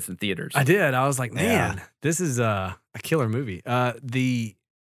seeing this in theaters. I did. I was like, man, this is a killer movie.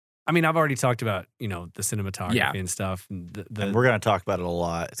 I've already talked about the cinematography and stuff. And we're going to talk about it a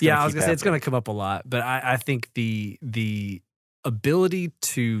lot. I was going to say it's going to come up a lot. But I think the ability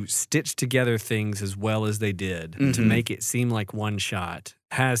to stitch together things as well as they did to make it seem like one shot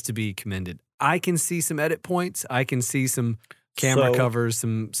has to be commended. I can see some edit points. I can see some camera covers,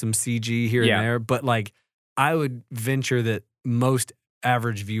 some CG here and there, but like I would venture that most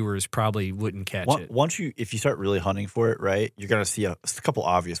average viewers probably wouldn't catch it. If you start really hunting for it, right, you're gonna see a couple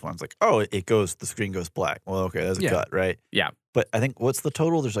obvious ones like, the screen goes black. Well, okay, that's a cut, right? Yeah. But I think what's the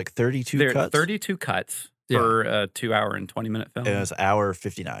total? There's like 32 cuts. 32 cuts for a 2 hour and 20 minute film. And it's hour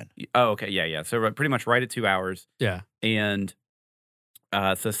 59. Oh, okay, yeah. So pretty much right at 2 hours. Yeah. And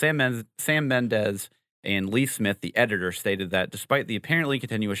so Sam Mendes and Lee Smith, the editor, stated that despite the apparently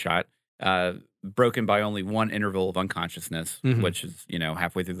continuous shot, broken by only one interval of unconsciousness, which is,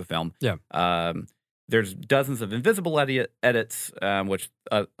 halfway through the film. Yeah. There's dozens of invisible edits, which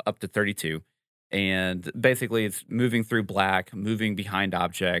up to 32. And basically it's moving through black, moving behind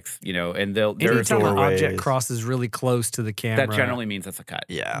objects, and anytime an object crosses really close to the camera. That generally means it's a cut.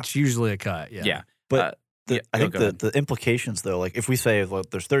 Yeah. It's usually a cut. Yeah. Yeah. But I think the implications, though, like if we say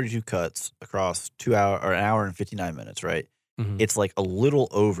there's 32 cuts across an hour and 59 minutes, right? It's like a little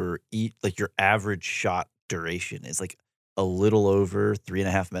over like your average shot duration is like a little over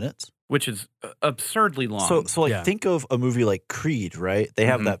 3.5 minutes, which is absurdly long. So think of a movie like Creed, right? They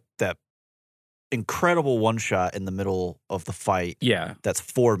have that incredible one shot in the middle of the fight. Yeah, that's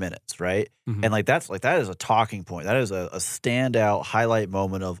 4 minutes, right? And that is a talking point. That is a standout highlight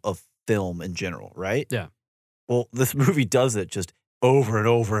moment of film in general, right? Yeah. Well, this movie does it just over and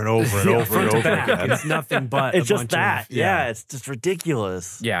over and over and over and over again. It's nothing but it's just that. It's just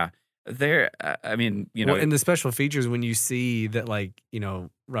ridiculous. Yeah. Well, in the special features, when you see that,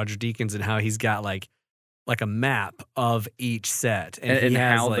 Roger Deakins and how he's got like a map of each set and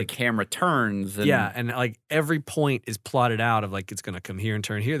how the camera turns. And like every point is plotted out of like it's going to come here and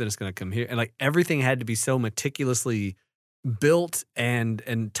turn here, then it's going to come here. And like everything had to be so meticulously built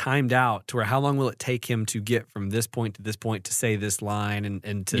and timed out to where how long will it take him to get from this point to say this line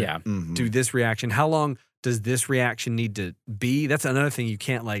and to do this reaction? How long does this reaction need to be? That's another thing you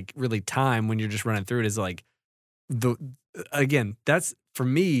can't like really time when you're just running through it is like that's for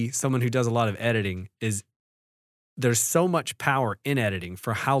me, someone who does a lot of editing is there's so much power in editing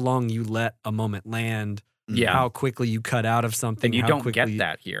for how long you let a moment land, how quickly you cut out of something. And you don't get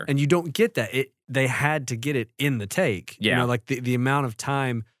that here. And you don't get that. They had to get it in the take. Yeah. Like the amount of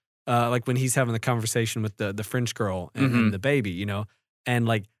time, like when he's having the conversation with the French girl and the baby, and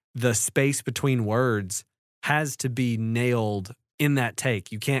like the space between words has to be nailed in that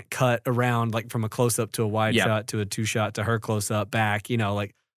take. You can't cut around like from a close up to a wide shot to a 2-shot to her close up back,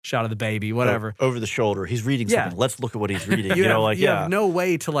 like shot of the baby, whatever. Over the shoulder. He's reading something. Let's look at what he's reading. You have no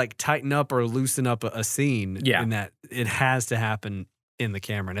way to like tighten up or loosen up a scene in that. It has to happen in the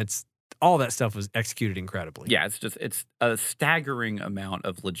camera. And all that stuff was executed incredibly. Yeah, it's a staggering amount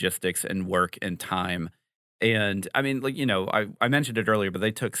of logistics and work and time. And I mean, I mentioned it earlier, but they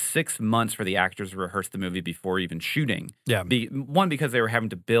took 6 months for the actors to rehearse the movie before even shooting. Yeah. One, because they were having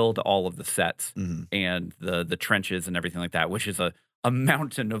to build all of the sets and the trenches and everything like that, which is a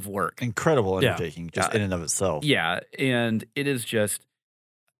mountain of work. Incredible undertaking just in and of itself. Yeah, and it is just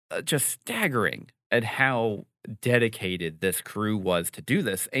staggering at how dedicated this crew was to do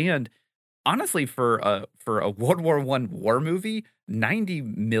this. And honestly, for a World War I war movie,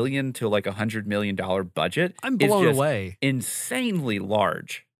 $90 million to like $100 million budget, I'm blown is just away. Insanely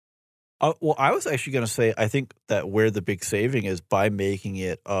large. Well, I was actually going to say, I think that where the big saving is by making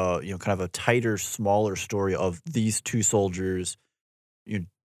it, kind of a tighter, smaller story of these two soldiers,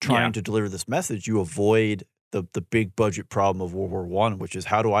 trying to deliver this message. You avoid the big budget problem of World War I, which is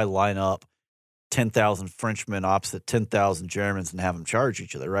how do I line up 10,000 Frenchmen opposite 10,000 Germans and have them charge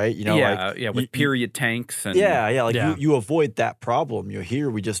each other, right? With period tanks. And you avoid that problem. Here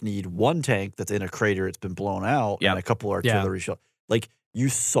we just need one tank that's in a crater, it's been blown out, and a couple artillery shots. Like, you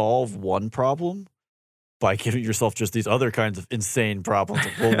solve one problem, by giving yourself just these other kinds of insane problems.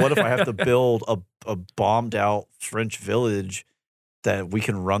 Like, well, what if I have to build a bombed out French village that we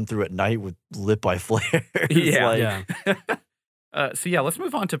can run through at night with lit by flares? Yeah. Yeah. So let's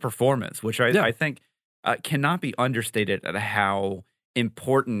move on to performance, which I think cannot be understated at how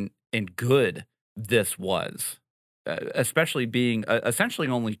important and good this was, especially being essentially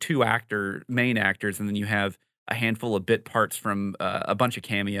only two main actors, and then you have a handful of bit parts from a bunch of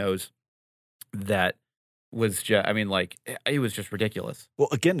cameos. That was just, it was just ridiculous. Well,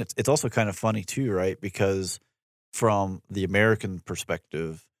 again, it's also kind of funny too, right? Because from the American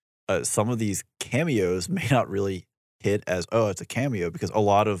perspective, some of these cameos may not really hit as, oh, it's a cameo, because a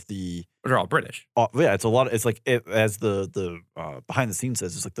lot of the They're all British. it's a lot. It's like as the behind the scenes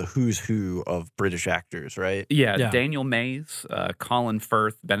says, it's like the who's who of British actors, right? Yeah, Yeah. Daniel Mays, Colin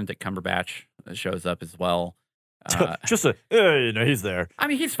Firth, Benedict Cumberbatch shows up as well. Just he's there. I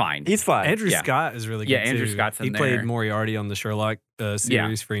mean, he's fine. He's fine. Andrew Yeah. Scott is really good. Yeah, Andrew too. Scott's in He played there. Moriarty on the Sherlock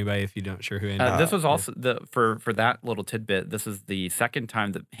series. For anybody if you don't sure who Andrew. This was also for that little tidbit. This is the second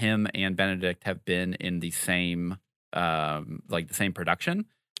time that him and Benedict have been in the same the same production,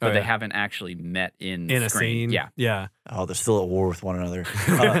 but they haven't actually met in in a screen. scene. Yeah, Yeah. Oh, they're still at war with one another.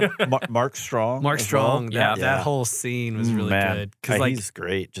 Mark Strong. Mark as Strong. well. That whole scene was really Man. good because He's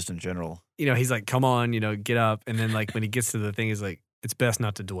great just in general. he's like, come on, get up, and then like when he gets to the thing, he's like, it's best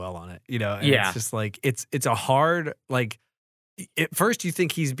not to dwell on it, and Yeah. it's just like it's a hard like. At first, you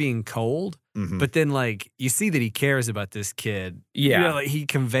think he's being cold, Mhm. but then like you see that he cares about this kid. Yeah. like he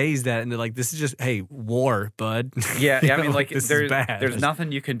conveys that, and they're like, "This is just war, bud." yeah. You I know, mean, like this is there's bad.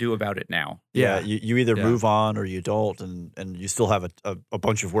 nothing you can do about it now. Yeah, Yeah. you either Yeah. move on or you don't, and you still have a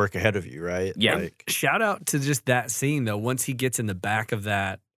bunch of work ahead of you, right? Yeah. Like, Shout out to just that scene though. Once he gets in the back of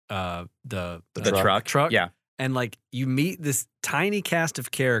that, the The truck. Yeah. and like you meet this tiny cast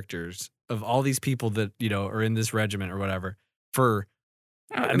of characters of all these people that are in this regiment or whatever for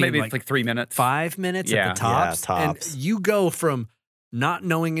I mean, Maybe like, it's like 3 minutes. 5 minutes Yeah. at the tops. Yeah, tops. And you go from not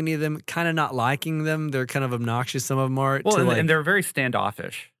knowing any of them, kind of not liking them. They're kind of obnoxious. Some of them are. Well, to and, like, and they're very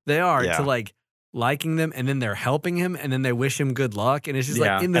standoffish. they are Yeah. to like liking them, and then they're helping him, and then they wish him good luck, and it's just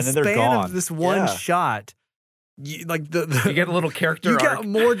Yeah. like in the And then they're span gone. of this one Yeah. shot, you, like the You get a little character you arc. got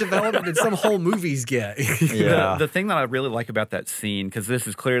more development than some whole movies get. Yeah. The thing that I really like about that scene, because this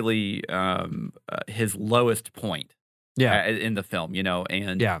is clearly his lowest point yeah, in the film,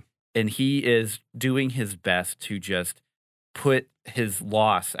 and yeah, and he is doing his best to just put his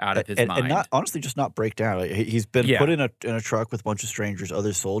loss out of his mind. and not honestly just not break down. Like, he's been Yeah. put in a truck with a bunch of strangers,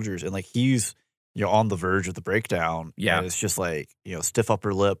 other soldiers, and like he's on the verge of the breakdown. Yeah. and it's just like stiff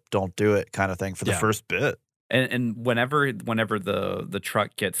upper lip, don't do it kind of thing for the Yeah. first bit. And whenever the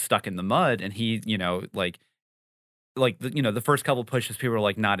truck gets stuck in the mud, and he the first couple pushes, people are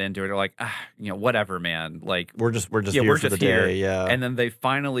like not into it. They're like, whatever, man. Like, We're just Yeah, here we're for just the here. day. Yeah, and then they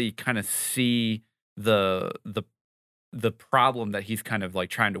finally kind of see the problem that he's kind of like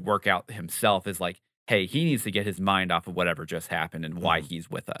trying to work out himself is like, hey, he needs to get his mind off of whatever just happened and why he's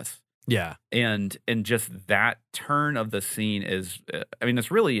with us. yeah, And just that turn of the scene is,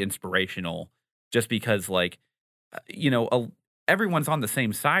 it's really inspirational, just because everyone's on the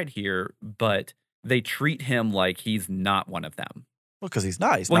same side here, but they treat him like he's not one of them. well, because he's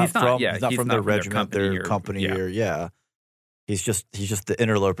not. He's Well, not he's not, from. yeah, he's not he's from not their from their regiment, company their or- company, yeah. or yeah. He's just the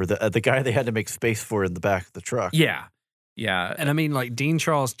interloper, the guy they had to make space for in the back of the truck. Yeah. Yeah. and I mean like Dean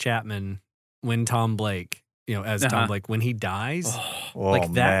Charles Chapman when Tom Blake, as Tom Uh-huh. Blake when he dies. Oh,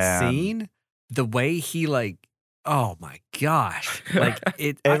 Like that man. scene, the way he oh my gosh, like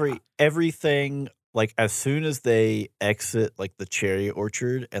it. Everything, like as soon as they exit like the cherry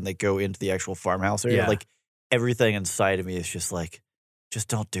orchard and they go into the actual farmhouse area, Yeah. like everything inside of me is just like, just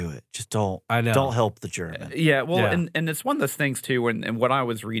don't do it. Just don't I know. don't help the German. Yeah, well, Yeah. And it's one of those things too. And what I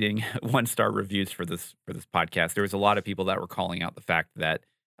was reading 1-star reviews for this podcast, there was a lot of people that were calling out the fact that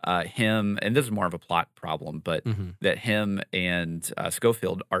him, and this is more of a plot problem, but Mhm. that him and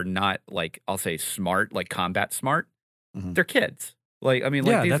Schofield are not like, I'll say smart, like combat smart. Mhm. They're kids. Like, these,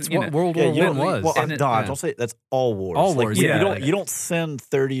 that's what World Yeah, War you One don't, was. well, And it- no, yeah. don't say that's all wars. All Like, wars, you, yeah. you don't send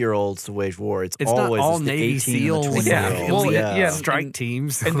 30-year-olds to wage war. It's It's not always all the Navy 18 SEAls, and the Yeah, 20-year-olds. well, yeah. yeah. strike And-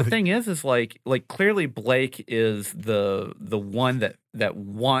 teams. And the thing is like clearly Blake is the one that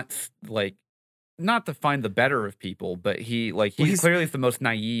wants like not to find the better of people, but he's clearly the most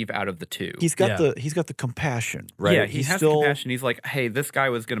naive out of the two. He's got the compassion, right? Yeah, he He's has still, compassion. He's like, hey, this guy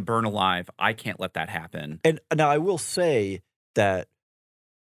was going to burn alive. I can't let that happen. And now I will say that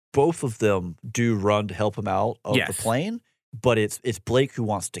both of them do run to help him out of Yes. the plane, but it's Blake who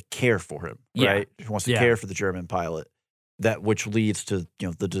wants to care for him, Yeah. right? Who wants to Yeah. care for the German pilot. That which leads to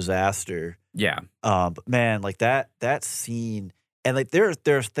the disaster. Yeah. But man, like that scene, and like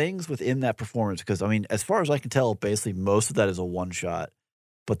there's things within that performance because I mean, as far as I can tell, basically most of that is a one shot.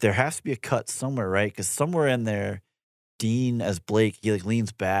 But there has to be a cut somewhere, right? Because somewhere in there, Dean as Blake, he like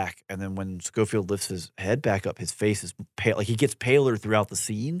leans back, and then when Schofield lifts his head back up, his face is pale. Like he gets paler throughout the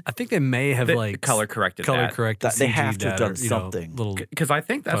scene. I think they may have like color corrected that. They have to have CG'd done or, you know, something. little because I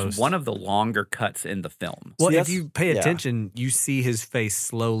think that's post. one of the longer cuts in the film. Well, See, if that's- you pay yeah. attention, you see his face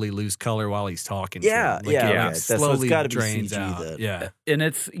slowly lose color while he's talking. to Yeah, him. Like, yeah, it, okay. like, So it's slowly gotta be drains CG out. then. Yeah, And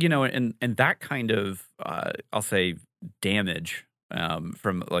it's, you know, and that kind of, I'll say, damage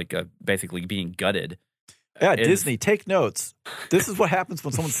from like basically being gutted. Yeah, is- Disney, take notes. This is what happens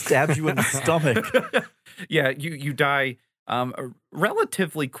when someone stabs you in the stomach. Yeah, you die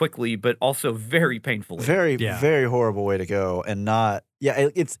relatively quickly, but also very painfully. Very, Yeah. very horrible way to go, and not. Yeah,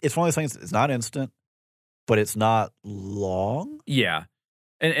 it's one of those things. It's not instant, but it's not long. Yeah,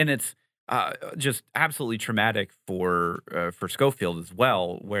 and it's just absolutely traumatic for Schofield as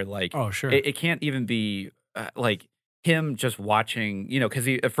well, where like oh sure. it can't even be like him just watching, you know, because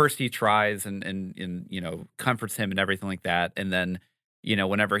at first he tries and you know comforts him and everything like that, and then you know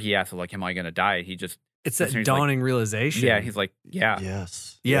whenever he asks like, "Am I going to die?" he just it's that he's like- dawning realization. yeah, he's like, yeah,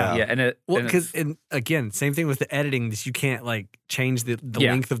 Yes. Yeah. yeah, and it Well, and because it's- again, same thing with the editing. That you can't like change the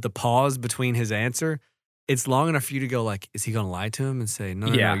Yeah. length of the pause between his answer. It's long enough for you to go like, is he going to lie to him and say, no,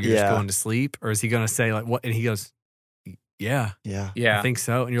 Yeah. you're just Yeah. going to sleep, or is he going to say like what? And he goes, yeah, Yeah. yeah, I think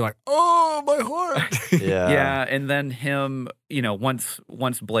so. And you're like, oh, my heart. Yeah. yeah, and then him, you know, once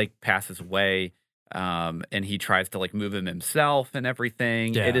Blake passes away, and he tries to like move him himself and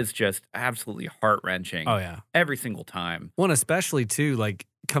everything, Yeah. it is just absolutely heart wrenching Oh yeah. every single time. One especially too, like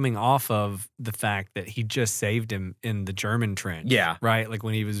coming off of the fact that he just saved him in the German trench. Yeah. Right. Like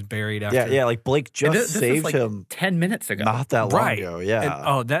when he was buried after. Yeah. Yeah. Like Blake And just this saved is like him 10 minutes ago. not that long Right. ago. Yeah. And,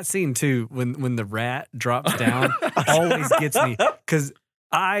 oh, that scene too, when the rat drops down, always gets me because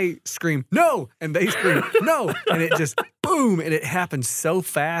I scream no, and they scream no, and it just boom, and it happens so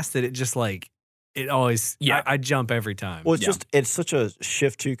fast that it just like it always. Yeah. I jump every time. Well, it's Yeah. just it's such a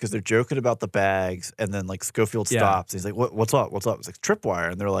shift too because they're joking about the bags, and then like Schofield Yeah. stops. He's like, "What's up? What's up?" It's like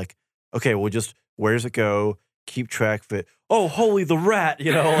tripwire, and they're like, "Okay, well, just where does it go? Keep track of it." Oh, holy the rat!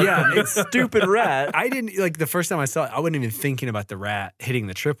 You know, like, Yeah, the stupid rat. I didn't like the first time I saw it. I wasn't even thinking about the rat hitting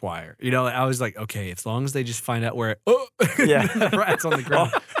the tripwire. You know, I was like, okay, as long as they just find out where, Yeah. the rat's on the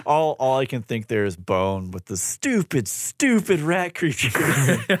ground. all I can think there is Bone with the stupid rat creature.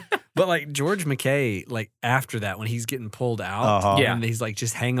 But like George McKay, like after that, when he's getting pulled out, Uh-huh. Yeah. and he's like,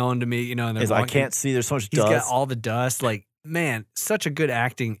 just hang on to me, you know, and they're He's like, I walking- can't see. There's so much He's dust. got all the dust. Like, man, such a good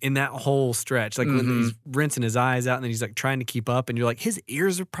acting in that whole stretch. Like when Mhm. he's rinsing his eyes out and then he's like trying to keep up, and you're like, his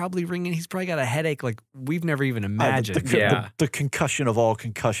ears are probably ringing. He's probably got a headache like we've never even imagined. Yeah. the concussion of all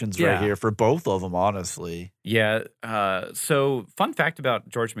concussions Yeah. right here for both of them, honestly. Yeah. So, fun fact about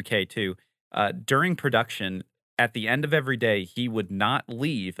George McKay, too. During production, at the end of every day, he would not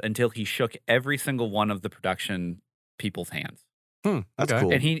leave until he shook every single one of the production people's hands. That's Okay.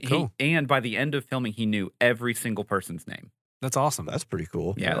 cool. And Cool. and by the end of filming, he knew every single person's name. That's awesome. That's pretty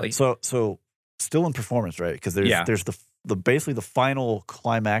cool. Yeah, like- so still in performance, right? Because there's the basically the final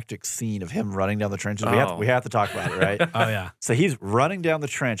climactic scene of him running down the trenches. Oh. We have to talk about it, right? oh yeah. So he's running down the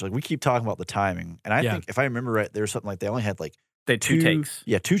trench. Like we keep talking about the timing, and I Yeah. think if I remember right, there was something like they only had like They had two takes.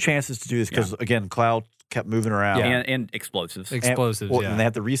 Yeah, 2 chances to do this because again, Cloud kept moving around. Yeah. And explosives. Explosives. Well, yeah. and they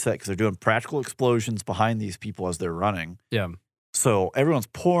have to reset because they're doing practical explosions behind these people as they're running. yeah. So everyone's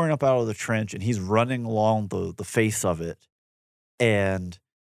pouring up out of the trench, and he's running along the face of it, and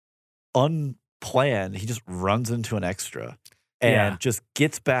unplanned, he just runs into an extra, and Yeah. just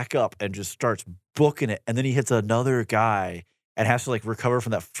gets back up and just starts booking it, and then he hits another guy and has to like recover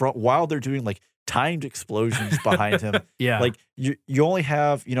from that front while they're doing like timed explosions behind him. Yeah. Like you only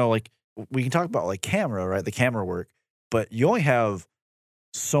have, you know, like we can talk about like camera, right? The camera work, but you only have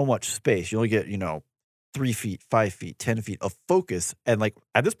so much space. You only get, you know, 3 feet, 5 feet, 10 feet of focus. And like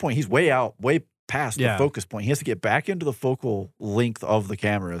at this point, he's way past Yeah. the focus point. He has to get back into the focal length of the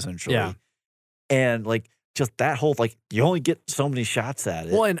camera essentially. Yeah. And like just that whole, like you only get so many shots at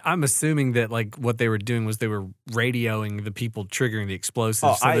it. Well, and I'm assuming that like what they were doing was they were radioing the people triggering the explosives,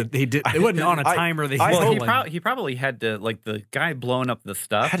 Oh, so that he did. It wasn't on a timer. That I he's Well, hope- he probably had to, like, the guy blowing up the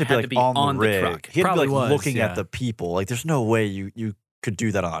stuff had to be like on the rig. truck. He had to Probably be like was, looking yeah. at the people. Like there's no way you could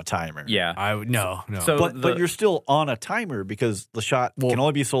do that on a timer. Yeah. I would no. So- But you're still on a timer because the shot Well, can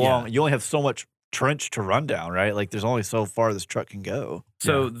only be so long. yeah. You only have so much trench to run down, right? Like there's only so far this truck can go.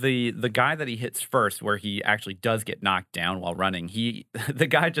 So the guy that he hits first, where he actually does get knocked down while running, the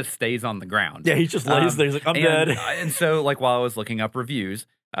guy just stays on the ground. Yeah, he just lays there. He's like, I'm and, dead. And so, like, while I was looking up reviews,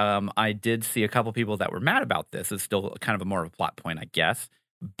 I did see a couple people that were mad about this. It's still kind of a more of a plot point, I guess.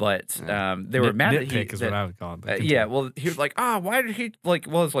 But they were mad that he. Nitpick is what I would call it. but Yeah, continue. well, he was like, why did he like?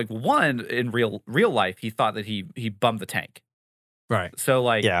 Well, it's like one in real life, he thought that he bummed the tank. Right. So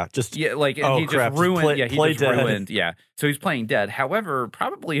like, Yeah, just yeah, like and oh, he crap, just ruined. play- He play just dead. ruined. Yeah, so he's playing dead. However,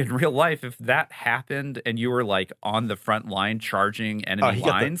 probably in real life, if that happened and you were like on the front line charging enemy he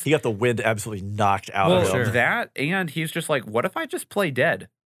got lines, the wind absolutely knocked out well, of him. sure. that and he's just like, what if I just play dead?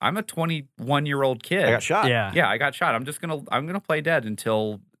 I'm a 21-year-old kid. I got shot. Yeah. Yeah, I got shot. I'm gonna play dead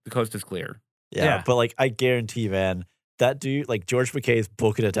until the coast is clear. Yeah. But like I guarantee, man, that dude, like George McKay's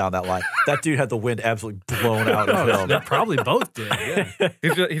booking it down that line. That dude had the wind absolutely blown out of Oh, him. they probably both did. Yeah.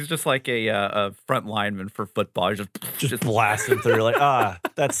 He's just like a front lineman for football. He's just blasting through. Like,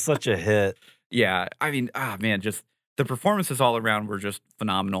 that's such a hit. yeah. I mean, man, just the performances all around were just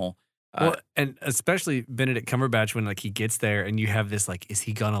phenomenal. Well, and especially Benedict Cumberbatch when like he gets there and you have this like, is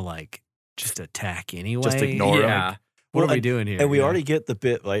he gonna like just attack anyway? Just ignore him. yeah. What Well, are we doing here? And we Yeah. already get the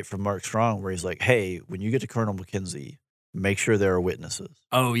bit right from Mark Strong where he's like, "Hey, when you get to Colonel McKenzie, make sure there are witnesses."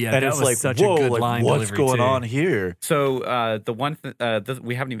 Oh yeah, And that it's was like, such whoa, a good like, line. what's delivery, going too. on here? So the one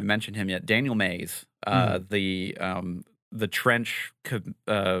we haven't even mentioned him yet. Daniel Mays, the trench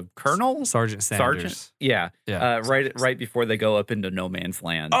colonel, Sergeant Sanders. sergeant. Yeah, Yeah. right before they go up into no man's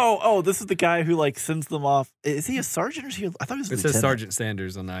land. Oh, this is the guy who like sends them off. Is he a sergeant or is he? I thought he was. A It says lieutenant. Sergeant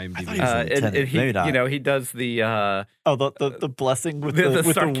Sanders on I thought IMDb. he was a and lieutenant. he, Maybe not. you know, he does the the blessing with the with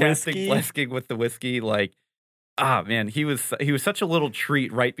the sarcastic whiskey. blessing with the whiskey. Like, man, he was such a little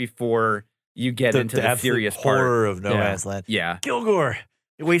treat right before you get into the absolute serious part. horror of No Yeah. Man's Land. Yeah. Kilgore,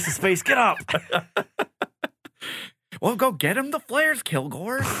 you wasted space. Get up. Well, go get him the flares,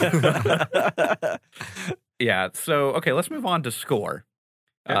 Kilgore. Yeah. So, okay, let's move on to score.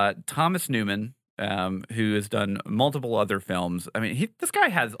 Thomas Newman, who has done multiple other films. I mean, this guy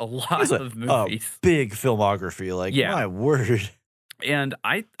has a lot He's of movies. Big filmography. Like, Yeah. my word. And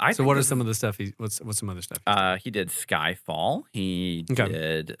I So think what are this- some of the stuff? What's some other stuff? he did Skyfall. He Okay.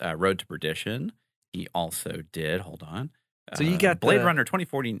 did Road to Perdition. He also did, hold on. So you got Blade the- Runner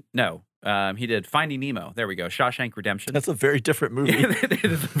 2040. No, he did Finding Nemo. There we go. Shawshank Redemption. That's a very different movie. It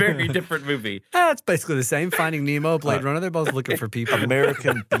is a very different movie. It's basically the same. Finding Nemo, Blade Runner. They're both looking for people.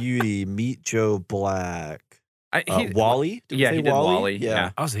 American Beauty, Meet Joe Black, He- Wally. Did we Yeah, say he did Wally. Yeah.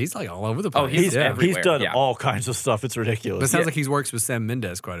 Yeah. Oh, so he's like all over the place. Oh, he's yeah. everywhere. He's done yeah. all kinds of stuff. It's ridiculous. But it sounds Yeah. like he works with Sam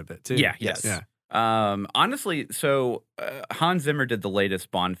Mendes quite a bit too. Yeah, yes. Yeah. Honestly, so Hans Zimmer did the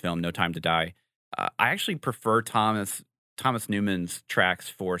latest Bond film, No Time to Die. I actually prefer Thomas Newman's tracks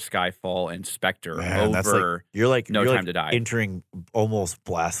for Skyfall and Spectre Man, that's like- over You're like No you're Time like to Die. entering almost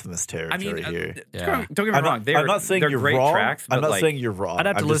blasphemous I territory mean, here. Yeah. don't get me wrong. I'm not saying they're you're great wrong. tracks, but I'm not like, saying you're wrong. I'd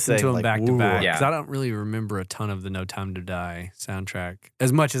have to I'm just listen to saying, them like, back to ooh. back Yeah. because I don't really remember a ton of the No Time to Die soundtrack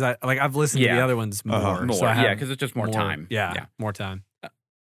as much as I've listened to the Yeah. other ones more. Uh-huh. more, so I yeah, have because it's just more time. Yeah, more time.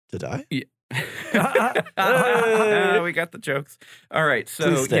 Did I? We got the jokes. All right, so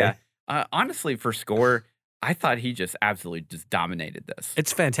Please stay. yeah, honestly, for score, I thought he just absolutely just dominated this.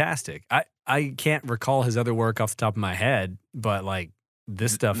 It's fantastic. I can't recall his other work off the top of my head, but like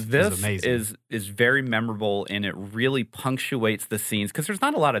this stuff This is amazing. is very memorable, and it really punctuates the scenes because there's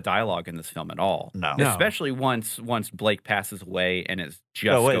not a lot of dialogue in this film at all. No. No. Especially once Blake passes away and it's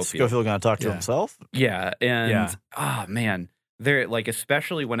just Oh wait, Schofield. Schofield gonna talk to Yeah. himself? Yeah, and Yeah. oh man, there like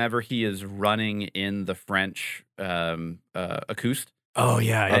especially whenever he is running in the French acoust. Oh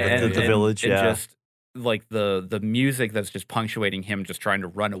yeah, Oh, yeah, the village, and yeah. just like the music that's just punctuating him just trying to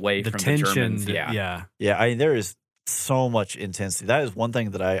run away the from tension. the Germans. Yeah. Yeah, I mean, there is so much intensity. That is one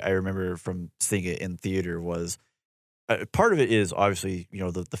thing that I remember from seeing it in theater was part of it is obviously, you know,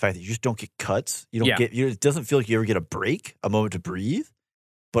 the fact that you just don't get cuts. You don't Yeah. get, it doesn't feel like you ever get a break, a moment to breathe.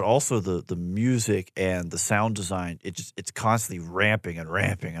 But also the music and the sound design, it's constantly ramping and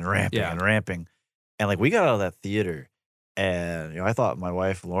ramping and ramping Yeah. and ramping. And like we got out of that theater and, you know, I thought my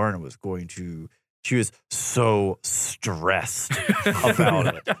wife Lauren was going to, she was so stressed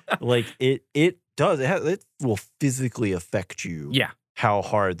about it. Like it will physically affect you. Yeah. How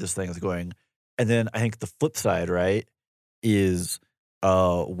hard this thing is going. And then I think the flip side, right, is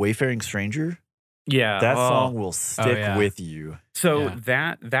Wayfaring Stranger. Yeah. That oh. song will stick yeah. with you. So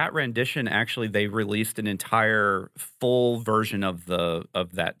Yeah. that rendition actually they released an entire full version of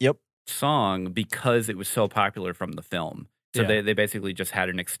that Yep. song because it was so popular from the film. So Yeah. they basically just had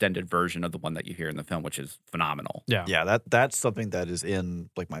an extended version of the one that you hear in the film, which is phenomenal. Yeah. Yeah, that's something that is in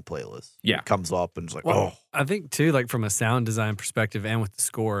like my playlist. Yeah. It comes up and it's like, Well, oh, I think too, like from a sound design perspective and with the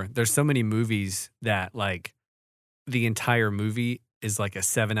score, there's so many movies that like the entire movie is like a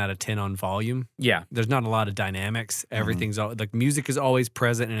 7 out of 10 on volume. Yeah. There's not a lot of dynamics. Everything's all like music is always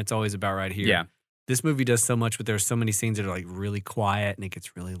present and it's always about right here. Yeah. This movie does so much, but there's so many scenes that are like really quiet and it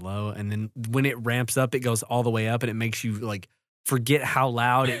gets really low. And then when it ramps up, it goes all the way up and it makes you like forget how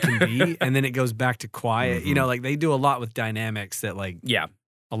loud it can be. And then it goes back to quiet. You know, like they do a lot with dynamics that like Yeah.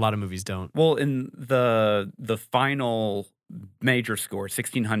 a lot of movies don't. Well, in the final major score,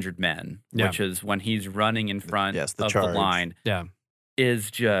 1,600 Men, Yeah. which is when he's running in front Yes, the of charge. the line, Yeah. is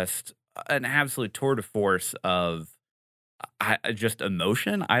just an absolute tour de force of just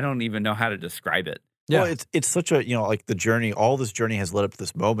emotion. I don't even know how to describe it. Yeah. Well, it's such a, like the journey, all this journey has led up to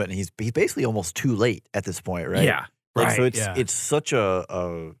this moment, and he's basically almost too late at this point, right? Yeah. Like, so Right, it's such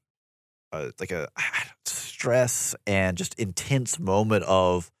a like a stress and just intense moment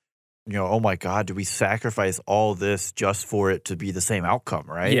of, oh my God, do we sacrifice all this just for it to be the same outcome,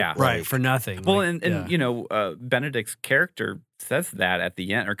 right? Yeah. Right. Like, For nothing. Well, Like, and yeah. Benedict's character says that at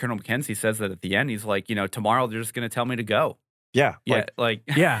the end, or Colonel Mackenzie says that at the end. He's like, tomorrow they're just going to tell me to go. yeah. Yeah, like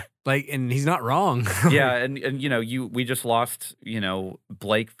Yeah. Like, and he's not wrong. yeah, and we just lost,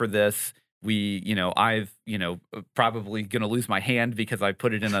 Blake for this. I've, probably gonna lose my hand because I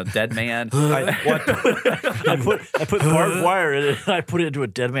put it in a dead man. I put barbed wire in it, and I put it into a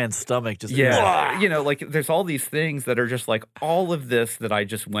dead man's stomach. Just Yeah, like there's all these things that are just like all of this that I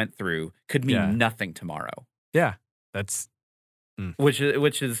just went through could mean Yeah. nothing tomorrow. Yeah. That's Which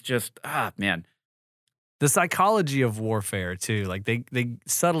is just man. the psychology of warfare too. Like they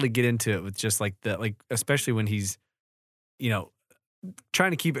subtly get into it with just like especially when he's, trying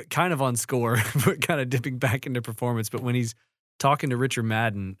to keep it kind of on score, but kind of dipping back into performance. But when he's talking to Richard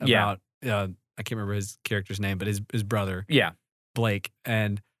Madden Yeah. about, I can't remember his character's name, but his brother, Yeah, Blake,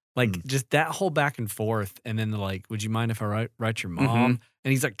 and like just that whole back and forth. And then like, would you mind if I write your mom?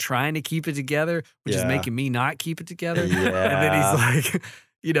 And he's like trying to keep it together, which is Yeah. making me not keep it together. Yeah. And then he's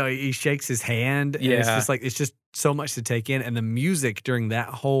like, he shakes his hand. And it's Yeah. just like, it's just so much to take in. And the music during that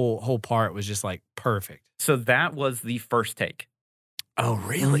whole part was just like perfect. so that was the first take. Oh,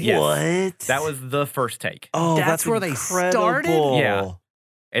 really? Yes. What? That was the first take, Oh, That's where they started? incredible. Yeah.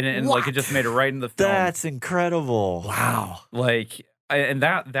 and like it What? just made it right in the film. That's incredible. Wow. Like, and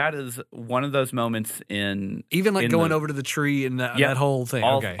that is one of those moments in Even like in going the- over to the tree and that, Yep. that whole thing.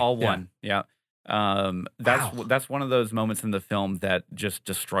 all Okay. all Yeah. one. Yeah. Wow. That's one of those moments in the film that just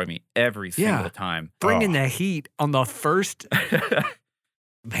destroy me every Yeah. single time. Bringing Oh. the heat on the first,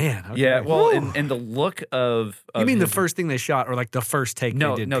 man. Okay. Yeah, well, Woo. and the look of You mean the his- first thing they shot or like the first take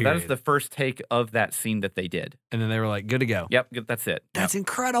No, they did? no, that is period? the first take of that scene that they did. And then they were like, good to go. Yep, that's it. That's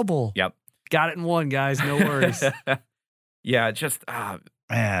incredible. Yep. Got it in one, guys. No worries. Yeah, just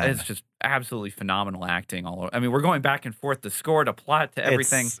Man. it's just absolutely phenomenal acting all over. I mean, we're going back and forth to score, to plot, to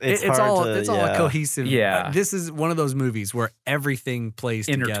everything. It's It's hard all to, it's all yeah. a cohesive. Yeah. This is one of those movies where everything plays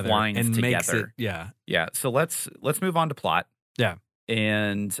together Intertwines and makes it. together. Yeah. Yeah, so let's move on to plot. Yeah.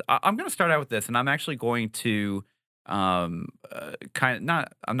 And I'm going to start out with this, and I'm actually going to I'm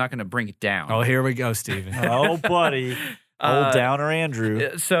not going to bring it down. Oh, here we go, Steven. Oh, buddy. Old downer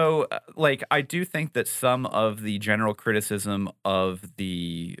Andrew. So, like, I do think that some of the general criticism of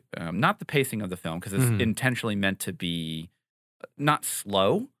the, not the pacing of the film, because it's Mhm. intentionally meant to be not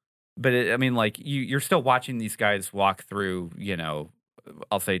slow, but I mean, like, you're still watching these guys walk through,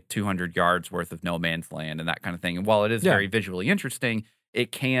 I'll say 200 yards worth of no man's land and that kind of thing. And while it is Yeah. very visually interesting,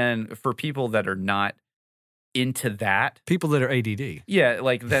 it can, for people that are not into that, People that are ADD. yeah,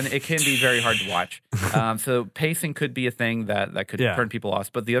 like then it can be very hard to watch. So pacing could be a thing that could Yeah. turn people off.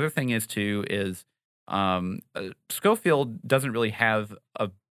 But the other thing is too is Schofield doesn't really have a.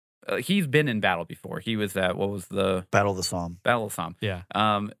 He's been in battle before. He was at what was the Battle of the Somme. Battle of Somme. Yeah.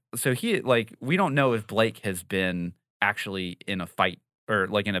 So we don't know if Blake has been actually in a fight or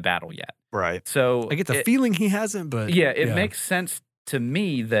like in a battle yet. Right. So I get the feeling he hasn't, but yeah, it makes sense to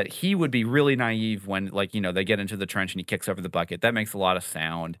me that he would be really naive when, like, they get into the trench and he kicks over the bucket. That makes a lot of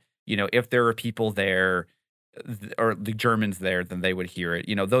sound. If there are people there or the Germans there, then they would hear it.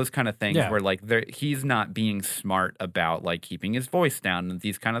 Those kind of things Yeah. where, like, he's not being smart about, like, keeping his voice down and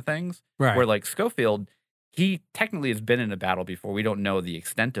these kind of things. right. Where, like, Schofield, he technically has been in a battle before. We don't know the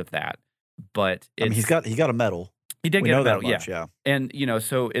extent of that. But I mean, he got a medal. he did We get know a medal, that much, yeah. and,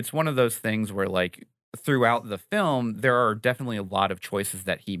 so it's one of those things where, like, throughout the film, there are definitely a lot of choices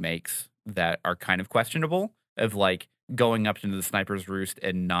that he makes that are kind of questionable, of, like, going up into the sniper's roost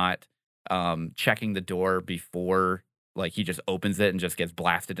and not checking the door before, like, he just opens it and just gets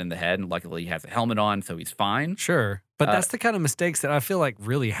blasted in the head. And luckily he has a helmet on, so he's fine. Sure. But that's the kind of mistakes that I feel like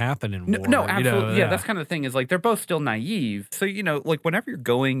really happen in war. No, absolutely. Yeah. That's kind of the thing is, like, they're both still naive. So, like, whenever you're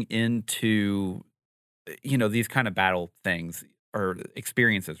going into, these kind of battle things, or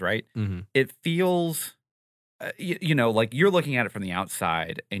experiences, right? Mhm. It feels, you know, like you're looking at it from the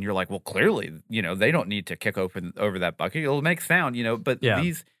outside and you're like, well, clearly, you know, they don't need to kick over that bucket. It'll make sound, you know, but Yeah.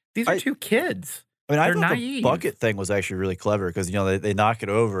 these are I- two kids. I mean, I They're thought naive. the bucket thing was actually really clever because, you know, they knock it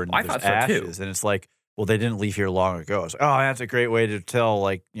over and I there's thought so, too. ashes. And it's like, well, they didn't leave here long ago. It's like, oh, that's a great way to tell,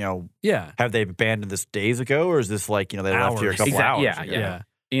 like, you know, Yeah. have they abandoned this days ago? Or is this like, you know, they left here a Hours. couple hours Yeah, ago? Yeah.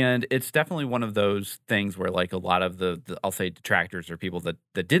 And it's definitely one of those things where, like, a lot of the I'll say detractors or people that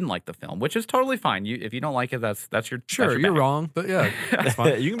didn't like the film, which is totally fine. If you don't like it, that's your Sure, that's your you're bad. wrong, but yeah, that's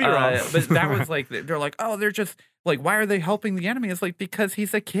fine. You can be wrong. But that was like they're like, oh, they're just like, why are they helping the enemy? It's like because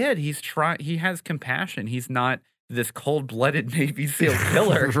he's a kid. He has compassion. He's not this cold-blooded Navy SEAL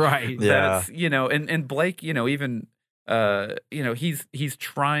killer. Right. Yeah. That's, you know, and Blake, you know, even you know, he's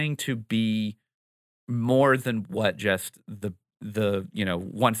trying to be more than what just the you know,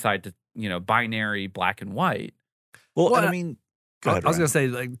 one side to, you know, binary black and white. Well, Well, and I mean, go I ahead, was Ryan. gonna say,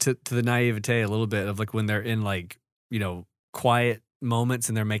 like, to the naivete a little bit of like when they're in like, you know, quiet moments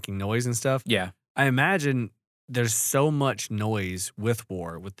and they're making noise and stuff. Yeah. I imagine there's so much noise with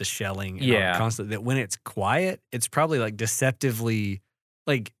war, with the shelling, and all Yeah. that constant, that when it's quiet, it's probably like deceptively,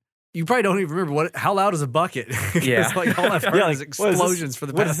 like you probably don't even remember how loud is a bucket. Yeah. It's like all I've heard Yeah, is like, what is this- explosions for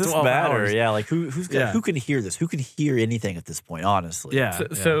the what past does this 12 matter? hours. Yeah, like who Yeah. can hear this? Who can hear anything at this point? Honestly, Yeah.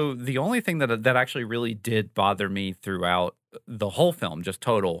 So the only thing that actually really did bother me throughout the whole film, just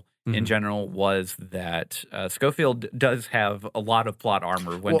total in Mhm. general, was that Schofield does have a lot of plot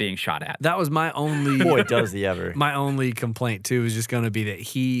armor when Well, being shot at. That was my only boy, does he ever? my only complaint too is just going to be that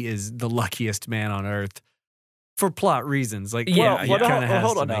he is the luckiest man on earth for plot reasons. Like, Yeah, well, yeah. he kind of has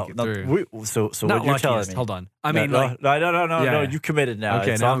hold to on make now. it No, through. so Not what you're telling luckiest. me? Hold on. I No, mean, no, like, no, Yeah. you committed now.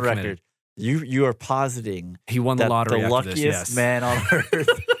 Okay, It's now on I'm record. committed. You are positing he won the that lottery the after luckiest this. Yes. man on earth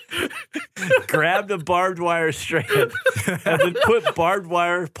grabbed a barbed wire strand and then put barbed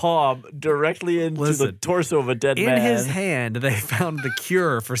wire palm directly into the Listen, torso of a dead In man. his hand, they found the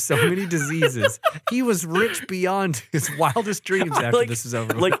cure for so many diseases. He was rich beyond his wildest dreams after Like- this is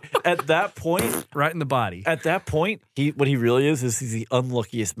over. Like at that point, right in the body. what he really is he's the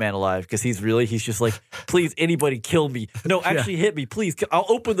unluckiest man alive because he's just like, please, anybody kill me. No, actually hit me, please. I'll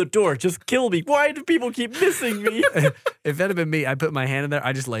open the door. Just kill me. Why do people keep missing me? If that had been me, I put my hand in there.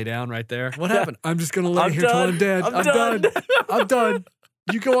 I just lay down right there. What happened? I'm just gonna lay I'm here till done. I'm dead. I'm I'm done. done. I'm done.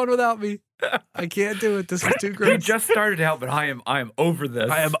 You go on without me. I can't do it. This is too We gross. just started out, but I am over this.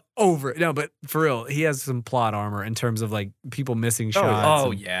 I am over it. No, but for real, he has some plot armor in terms of like people missing shots. Oh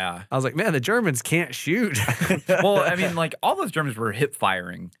and yeah. I was like, man, the Germans can't shoot. Well, I mean, like all those Germans were hip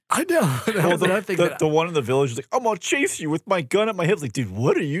firing. I know. That Well, was another thing that the one in the village is like, I'm gonna chase you with my gun at my hip. Like, dude,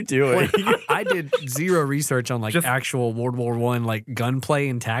 what are you doing? I did zero research on like Just- actual World War I like gunplay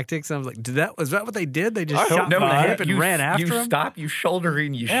and tactics. And I was like, was that what they did? They just I shot hope from the not. hip and you, ran after you him? stop, you shoulder,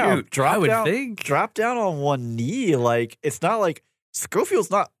 and you Yeah, shoot. drop I would down, think. drop down on one knee. Like, it's not like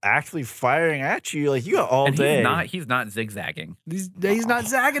Schofield's not actually firing at you. Like, you got all And day. he's not zigzagging. He's not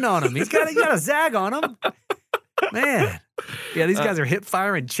zagging on him. He's got a zag on him. Man. Yeah, these guys are hip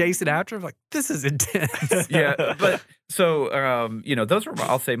firing, chasing after him. Like, this is intense. Yeah, but so you know, those are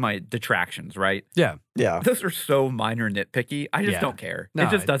I'll say my detractions, right? Yeah. Yeah. Those are so minor nitpicky. I just Yeah. don't care. No, it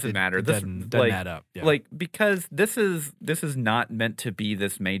just doesn't matter. It This doesn't like add up. Yeah. like because this is not meant to be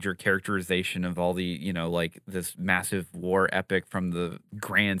this major characterization of all the, you know, like this massive war epic from the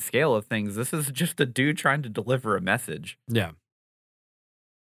grand scale of things. This is just a dude trying to deliver a message. yeah.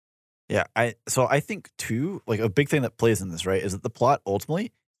 Yeah. So I think too, like a big thing that plays in this, right, is that the plot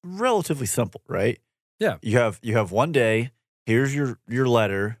ultimately relatively simple, right? Yeah. You have one day. Here's your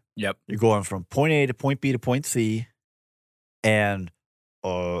letter. Yep. You're going from point A to point B to point C, and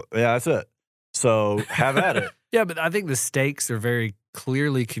yeah, that's it. So have at it. Yeah, but I think the stakes are very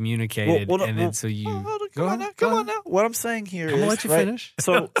clearly communicated. no, and then so you come on now. Come on now. What I'm saying here I'm is, gonna let you right, finish.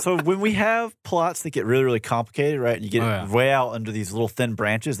 so when we have plots that get really, really complicated, right, and you get Oh, yeah. way out under these little thin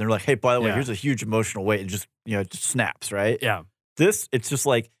branches, and they're like, hey, by the way, Yeah. here's a huge emotional weight, and just just snaps, right? Yeah. This, it's just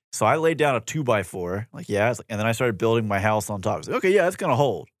like, so I laid down a 2x4, like, yeah, it's like, and then I started building my house on top. It's like, okay, yeah, it's gonna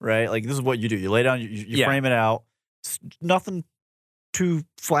hold, right? Like, this is what you do. You lay down, you Yeah. frame it out. Nothing too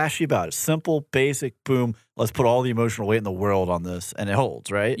flashy about it. Simple, basic, boom. Let's put all the emotional weight in the world on this, and it holds,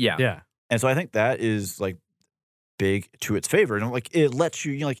 right? Yeah. Yeah. And so I think that is like big to its favor, and like it lets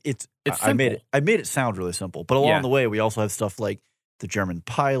you, like It's I made simple. it sound really simple, but along Yeah. the way we also have stuff like the German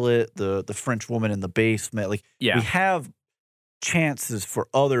pilot, the French woman in the basement. Like Yeah. we have chances for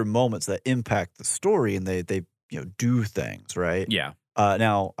other moments that impact the story, and they do things right. Yeah.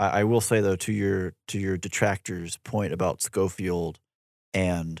 Now I will say though, to your detractors' point about Schofield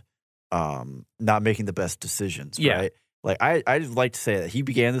and not making the best decisions, Yeah. right? Like I just like to say that he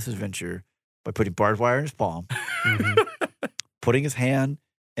began this adventure by putting barbed wire in his palm, Mhm. putting his hand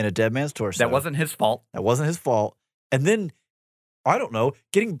in a dead man's torso. That wasn't his fault. That wasn't his fault. And then, I don't know,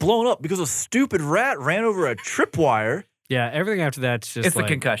 getting blown up because a stupid rat ran over a tripwire. Yeah, everything after that's just It's the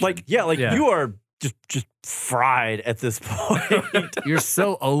concussion. Like, Yeah. you are just fried at this point. you're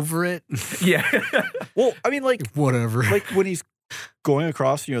so over it. yeah. Well, I mean, like Whatever. when he's going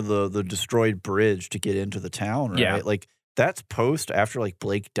across, the destroyed bridge to get into the town, right? Yeah. Like that's post after like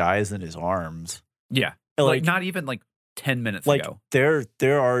Blake dies in his arms. Yeah. And, Like, not even like 10 minutes like ago.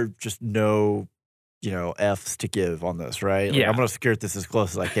 there are just no F's to give on this, right? Like, Yeah. I'm gonna skirt this as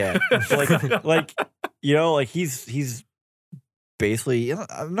close as I can. like he's basically,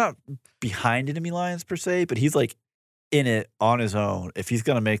 I'm not behind enemy lines per se, but he's like in it on his own. If he's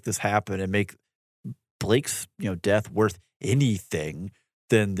gonna make this happen and make Blake's death worth anything,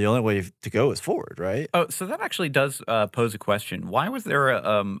 then the only way to go is forward, right? Oh, so that actually does pose a question. Why was there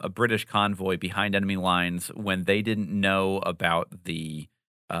a British convoy behind enemy lines when they didn't know about the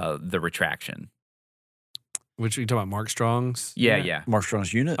retraction? Which you talking about Mark Strong's? Yeah. Mark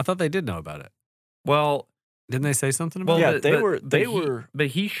Strong's unit. I thought they did know about it. Well, Didn't they say something about well, it? Yeah, but- they but were. But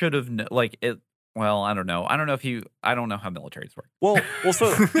he should have like it. Well, I don't know. I don't know how militaries work. Well,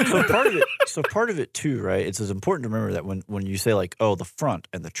 so part of it too, right? It's important to remember that when you say like, oh, the front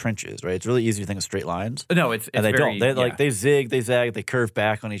and the trenches, right? It's really easy to think of straight lines, No, it's and they very, don't. They zig, they zag, they curve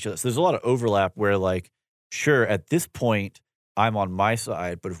back on each other. So there's a lot of overlap where like, sure, at this point I'm on my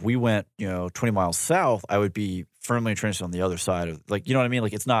side, but if we went 20 miles south, I would be firmly entrenched on the other side of what I mean?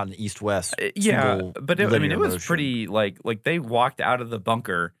 Like it's not an east-west. Yeah, but it linear was motion. pretty like they walked out of the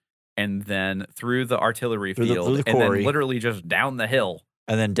bunker and then through the artillery Through the field and quarry. then literally just down the hill.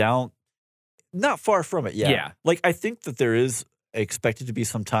 And then down, not far from it. Yeah. Like I think that there is expected to be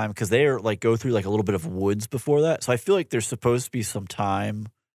some time because they are like go through like a little bit of woods before that. So I feel like there's supposed to be some time,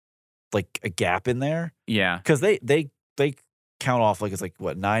 like a gap in there, Yeah. because they count off like it's like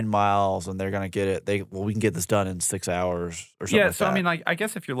what 9 miles and they're gonna get it. We can get this done in 6 hours or something. Yeah, like so that. I mean, like, I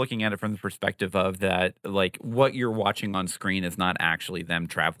guess if you're looking at it from the perspective of that, like, what you're watching on screen is not actually them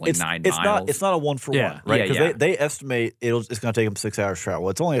traveling 9 miles. It's not a 1 for Yeah. 1, right? Yeah, Because yeah. they estimate it's gonna take them 6 hours to travel.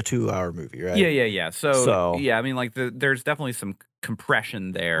 It's only a 2-hour movie, right? Yeah. So, So- yeah, I mean, like, there's definitely some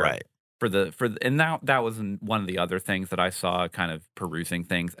compression there, Right. and that was one of the other things that I saw, kind of perusing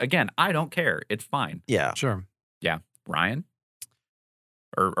things. Again, I don't care; it's fine. Yeah. Sure. Ryan,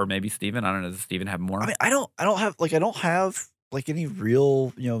 or maybe Steven. I don't know. Does Steven have more? I mean, I don't have like any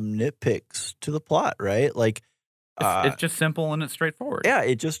real nitpicks to the plot, right? Like, it's just simple and it's straightforward. yeah,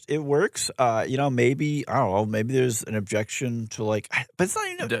 it works. Maybe I don't know. Maybe there's an objection to like, but it's not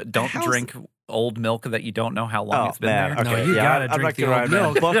even. Don't how's- drink old milk that you don't know how long Oh it's been man, there. No, okay, you yeah, gotta I'm drink not the gonna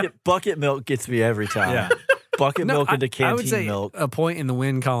old lie, man. milk. Bucket milk gets me every time. Yeah. Bucket milk into I canteen would say milk. a point in the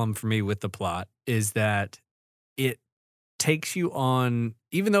win column for me with the plot is that it takes you on,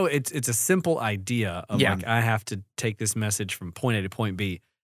 even though it's a simple idea of Yeah. like, I have to take this message from point A to point B.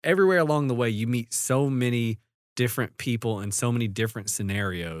 Everywhere along the way, you meet so many different people and so many different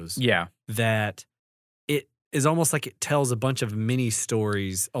scenarios Yeah. that it is almost like it tells a bunch of mini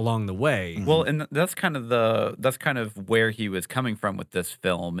stories along the way. Mhm. Well, and that's kind of where he was coming from with this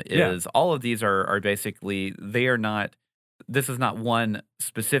film. Yeah. Is all of these are basically, they are not. This is not one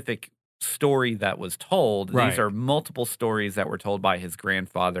specific story that was told. Right. These are multiple stories that were told by his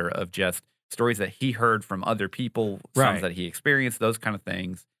grandfather, of just stories that he heard from other people, some Right. that he experienced, those kind of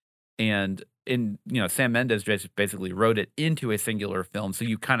things. And Sam Mendes just basically wrote it into a singular film, so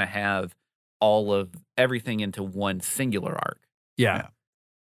you kind of have all of everything into one singular arc. Yeah.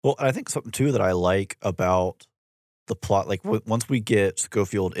 Well, I think something too that I like about the plot, like once we get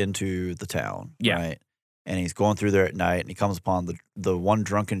Schofield into the town, Yeah. right, and he's going through there at night, and he comes upon the one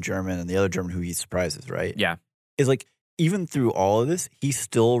drunken German and the other German who he surprises, right? Yeah. Is like even through all of this, he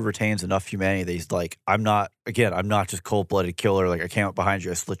still retains enough humanity that he's like, I'm not just cold-blooded killer. Like I came up behind you,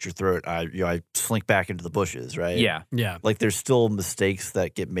 I slit your throat, I slink back into the bushes, right? Yeah. Yeah. Like there's still mistakes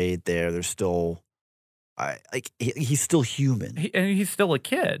that get made there. There's still, he's still human. And he's still a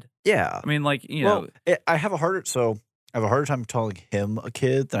kid. Yeah. I mean, like, Well, I have a harder time calling him a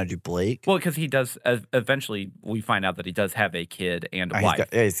kid than I do Blake. well, because he does. Eventually, we find out that he does have a kid and a He's wife.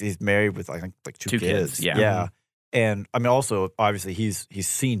 got- yeah, he's married with I think like two kids, yeah. yeah. And I mean, also obviously he's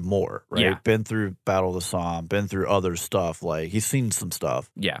seen more, right? Yeah. Been through Battle of the Somme, been through other stuff. Like he's seen some stuff.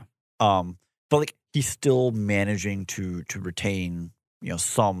 Yeah. But like he's still managing to retain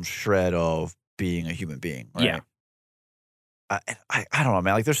some shred of being a human being. Right? Yeah. I don't know,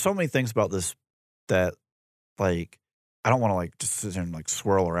 man. Like there's so many things about this that like I don't want to like just sit there and like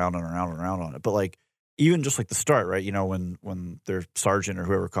swirl around and around and around on it. But like even just like the start, right? You know, when their sergeant or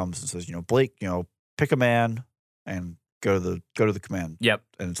whoever comes and says, you know, Blake, you know, pick a man and go to the command. Yep.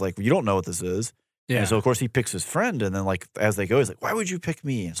 And it's like, well, you don't know what this is. Yeah. And so of course he picks his friend, and then like as they go, he's like, why would you pick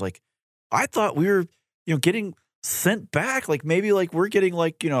me? And it's like, I thought we were, you know, getting sent back. Like maybe like we're getting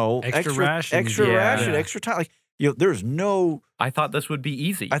like, you know, Extra rations. ration, Yeah. extra time. Like, you know, there's no. I thought this would be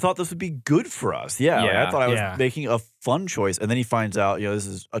easy. I thought this would be good for us. Yeah. Like, Yeah, I thought I was yeah. making a fun choice. And then he finds out, you know, this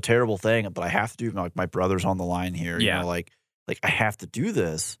is a terrible thing, but I have to do, like, my brother's on the line here. You Yeah. know, like I have to do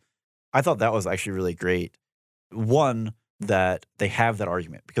this. I thought that was actually really great. One, that they have that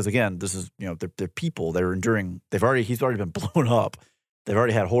argument because again, this is, you know, they're people. They're enduring. He's already been blown up. They've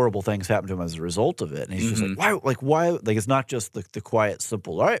already had horrible things happen to him as a result of it. And he's just like, why? Like, it's not just the quiet,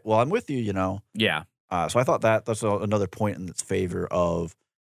 simple, all right, well, I'm with you, you know. Yeah. So I thought that's another point in its favor of,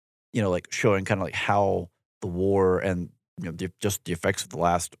 you know, like showing kind of like how the war and, you know, just the effects of the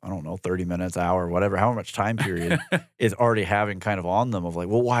last, I don't know, 30 minutes, hour, whatever, however much time period is already having kind of on them of like,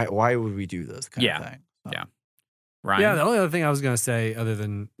 well, why would we do this kind of thing? So. Yeah. Ryan? Yeah, the only other thing I was going to say, other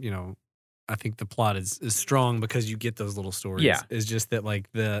than, you know, I think the plot is strong because you get those little stories. Yeah. Is just that, like,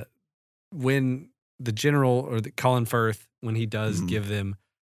 when the general or Colin Firth, when he does give them,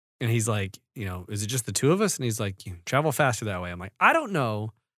 and he's like, you know, is it just the two of us? And he's like, you travel faster that way. I'm like, I don't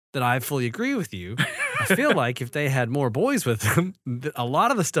know that I fully agree with you. I feel like if they had more boys with them, a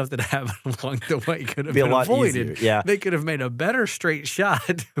lot of the stuff that happened along the way could have Be a been lot avoided. easier. Yeah. They could have made a better straight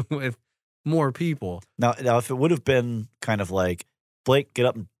shot with more people. Now, if it would have been kind of like, Blake, get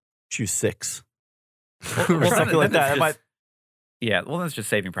up and choose 6. Or something like that. It might, Yeah, well, that's just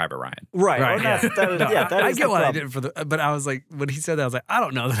Saving Private Ryan. right. Right, Or yeah. that was, yeah, that I is get the what I problem. did but I was like, when he said that, I was like, I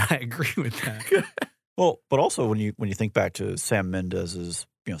don't know that I agree with that. Well, but also when you think back to Sam Mendes's,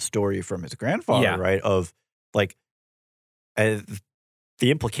 you know, story from his grandfather, Yeah. right? Of like the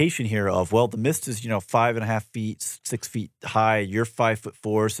implication here of, well, the mist is, you know, 5.5 feet, 6 feet high. You're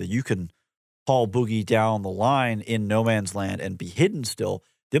 5'4", so you can haul Boogie down the line in no man's land and be hidden still.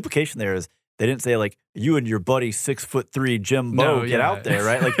 The implication there is they didn't say like you and your buddy 6'3" Jim Bow No, get yeah. out there,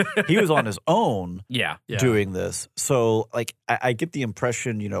 right? Like he was on his own. Yeah. Yeah. Doing this. So like I get the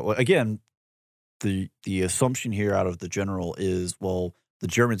impression, you know, again, the assumption here out of the general is, well, the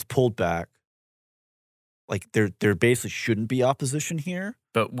Germans pulled back. Like there basically shouldn't be opposition here.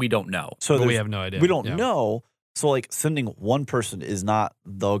 But we don't know. So But we there's- have no idea. we don't Yeah. know. So like sending one person is not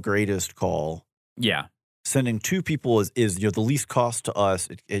the greatest call. Yeah. Sending 2 people is you know, the least cost to us.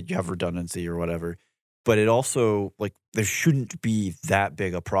 You have redundancy or whatever. But it also, like, there shouldn't be that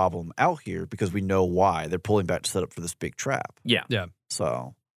big a problem out here because we know why. They're pulling back to set up for this big trap. Yeah. Yeah.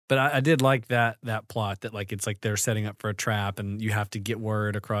 So, But I did like that plot that, like, it's like they're setting up for a trap and you have to get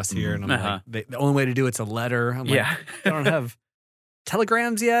word across here. And I'm Uh-huh. like, the only way to do it's a letter. I'm like, Yeah. I don't have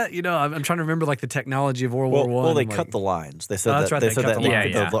telegrams yet. You know, I'm trying to remember like the technology of World War One. well, they I'm cut like, the lines. They said Oh, that's that right, they they said cut that the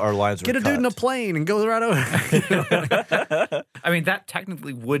like, lines. our lines were get a dude in a cut. plane and go right over. You know? I mean, that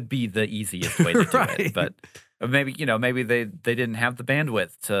technically would be the easiest way to do Right. it. But maybe, you know, maybe they didn't have the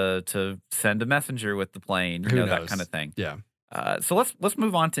bandwidth to send a messenger with the plane, you Who know, that knows? kind of thing. Yeah. So let's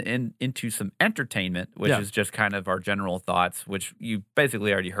move on to into some entertainment, which Yeah. is just kind of our general thoughts, which you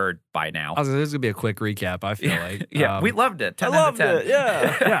basically already heard by now. This is gonna be a quick recap. I feel like. Yeah, we loved it. 10 I out of loved 10. it,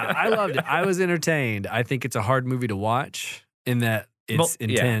 yeah. Yeah, I loved it. I was entertained. I think it's a hard movie to watch in that it's Well, yeah.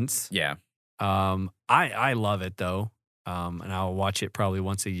 intense. Yeah. I love it though. And I'll watch it probably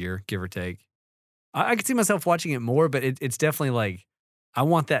once a year, give or take. I could see myself watching it more, but it's definitely like I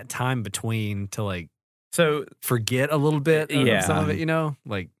want that time between to like So forget a little bit of Yeah. some of it, you know?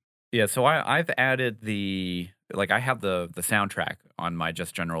 Like yeah, so I've added I have the soundtrack on my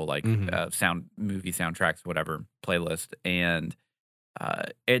just general like Mhm. movie soundtracks whatever playlist, and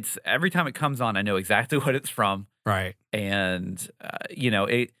it's every time it comes on I know exactly what it's from, right. and you know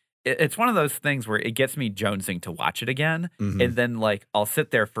it's one of those things where it gets me jonesing to watch it again, Mhm. and then like I'll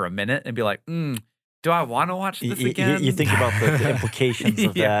sit there for a minute and be like, do I want to watch this again? You think about the implications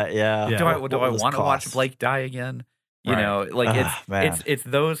of Yeah. that, yeah. Yeah. do I What want will this to watch cost? Blake die again? You Right. know, like Man. it's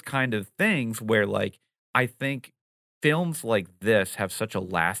those kind of things where like I think films like this have such a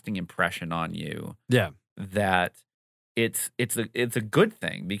lasting impression on you Yeah. that it's a good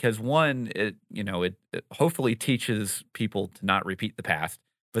thing because one, it hopefully teaches people to not repeat the past,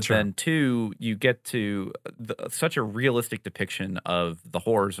 but Sure. then two, you get to such a realistic depiction of the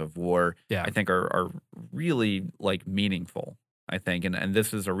horrors of war. Yeah. I think are really like meaningful. I think, and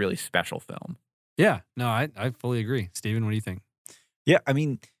this is a really special film. Yeah. No, I fully agree. Steven, what do you think? Yeah, I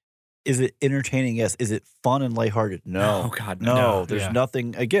mean, is it entertaining? Yes. Is it fun and lighthearted? No. Oh, God, no. no. There's Yeah.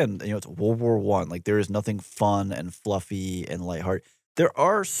 nothing. Again, you know, it's World War I. Like there is nothing fun and fluffy and lighthearted. There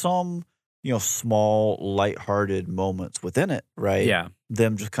are some small, lighthearted moments within it, right? Yeah.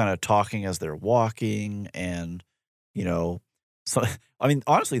 Them just kind of talking as they're walking, and so I mean,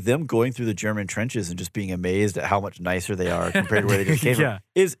 honestly, them going through the German trenches and just being amazed at how much nicer they are compared to where they just came from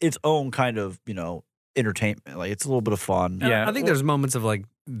is its own kind of entertainment. Like, it's a little bit of fun. Yeah. I think there's moments of like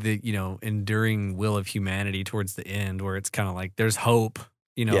the enduring will of humanity towards the end where it's kind of like there's hope.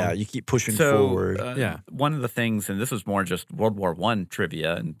 Yeah, you keep pushing forward. One of the things, and this was more just World War I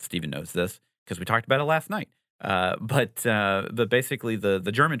trivia, and Steven knows this because we talked about it last night. But basically,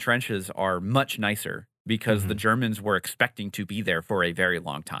 the German trenches are much nicer because the Germans were expecting to be there for a very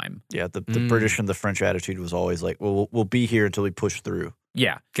long time. Yeah, the British and the French attitude was always like, well, we'll be here until we push through.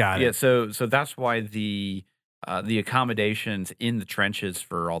 Yeah, got it. Yeah, so that's why the accommodations in the trenches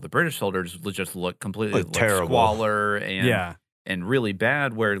for all the British soldiers just look completely terrible. Squalor and Yeah. really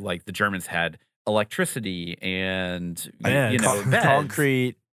bad. Where like the Germans had electricity and Beds. beds.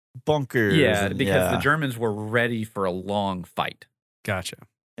 Concrete bunkers. Yeah, and- because the Germans were ready for a long fight. Gotcha.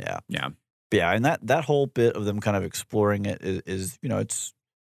 Yeah. Yeah. Yeah, and that whole bit of them kind of exploring it is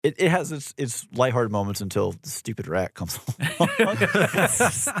it has its lighthearted moments until the stupid rat comes along.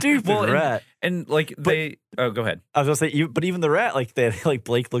 Stupid Well, rat. And like go ahead. I was gonna say, even the rat, like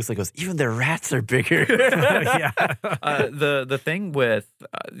Blake looks like goes, even their rats are bigger. Yeah. The thing with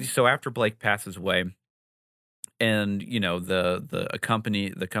so after Blake passes away, and the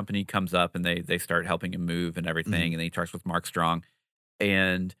company comes up and they start helping him move and everything, and then he talks with Mark Strong,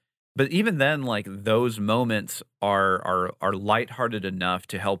 but even then, like those moments are lighthearted enough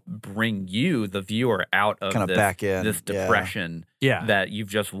to help bring you, the viewer, out of Kind of back in. this depression Yeah. that you've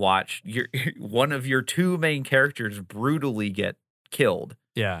just watched. One of your two main characters brutally get killed.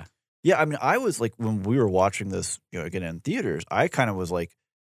 Yeah. Yeah, I mean, I was like, when we were watching this, again in theaters, I kind of was like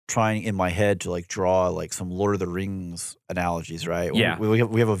trying in my head to like draw like some Lord of the Rings analogies, right? Yeah.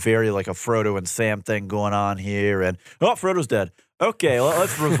 We have a very like a Frodo and Sam thing going on here, and Frodo's dead. Okay, well,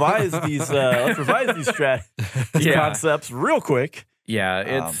 let's revise these concepts real quick.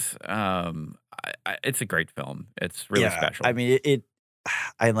 Yeah, it's a great film. It's really special. I mean,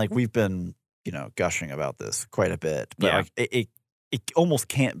 and like we've been gushing about this quite a bit, but like it almost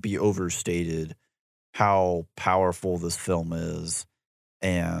can't be overstated how powerful this film is,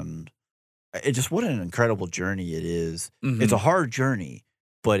 and it just what an incredible journey it is. It's a hard journey,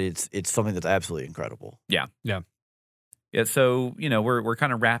 but it's something that's absolutely incredible. Yeah. So we're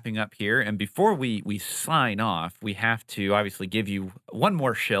kind of wrapping up here, and before we sign off, we have to obviously give you one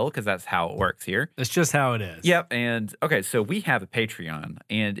more shill because that's how it works here. That's just how it is. Yep. And okay, so we have a Patreon,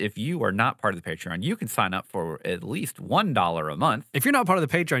 and if you are not part of the Patreon, you can sign up for at least $1 a month. If you're not part of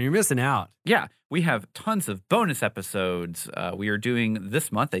the Patreon, you're missing out. Yeah, we have tons of bonus episodes. We are doing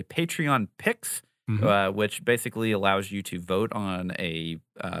this month a Patreon Picks, which basically allows you to vote on a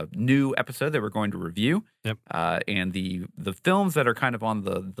new episode that we're going to review. Yep. And the films that are kind of on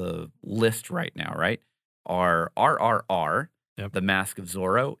the list right now, right, are RRR, Yep. The Mask of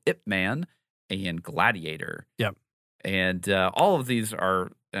Zorro, Ip Man, and Gladiator. Yep. And all of these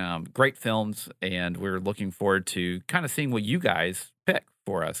are great films, and we're looking forward to kind of seeing what you guys pick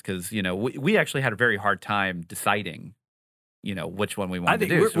for us, because we actually had a very hard time deciding which one we wanted I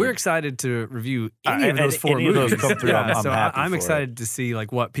think to do. we're excited to review any of those four any of movies. those come through, I'm so happy I'm for excited to see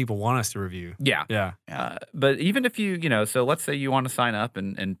like what people want us to review. Yeah. Yeah. But even if so let's say you want to sign up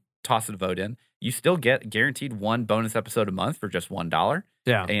and toss a vote in, you still get guaranteed one bonus episode a month for just $1.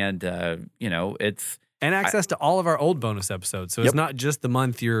 Yeah. And, it's... And access to all of our old bonus episodes. So it's not just the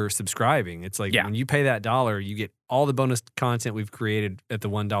month you're subscribing. It's like when you pay that $1, you get all the bonus content we've created at the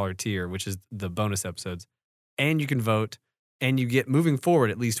 $1 tier, which is the bonus episodes. And you can vote. And you get, moving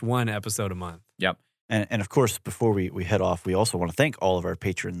forward, at least one episode a month. Yep. And of course, before we head off, we also want to thank all of our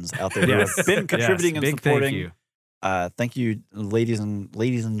patrons out there who have been contributing and big supporting. Thank you. Thank you, ladies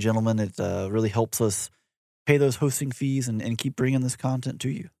and gentlemen. It really helps us pay those hosting fees and keep bringing this content to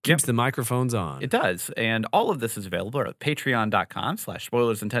you. Keeps the microphones on. It does. And all of this is available at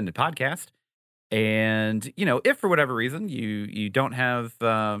patreon.com/spoilersintendedpodcast. And, if for whatever reason you don't have,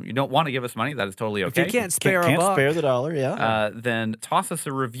 you don't want to give us money, that is totally okay. If you can't spare a Can't buck, spare the $1, then toss us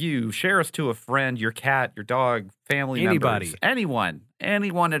a review, share us to a friend, your cat, your dog, family Anybody. members,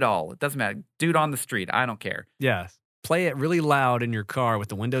 anyone at all. It doesn't matter. Dude on the street, I don't care. yeah, play it really loud in your car with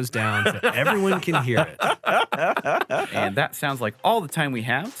the windows down so everyone can hear it. And that sounds like all the time we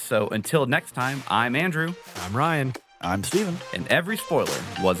have. So until next time, I'm Andrew. I'm Ryan. I'm Steven. And every spoiler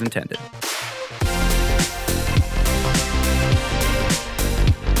was intended.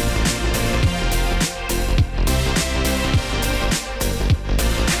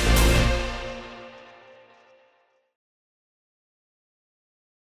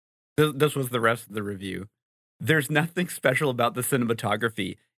 This was the rest of the review. There's nothing special about the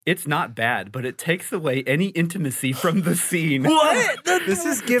cinematography. It's not bad, but it takes away any intimacy from the scene. What? This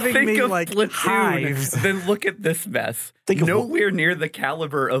is giving Think me of like Platoon, hives. then look at this mess. Think of Nowhere near the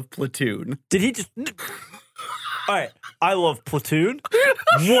caliber of Platoon. Did he just? All right, I love Platoon.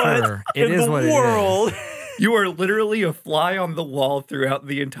 What Sure, it in is the what it is. world? You are literally a fly on the wall throughout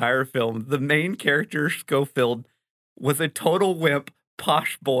the entire film. The main character, Schofield, was a total wimp,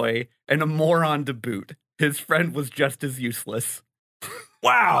 posh boy, and a moron to boot. His friend was just as useless.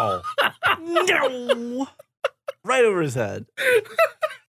 Wow. No. Right over his head.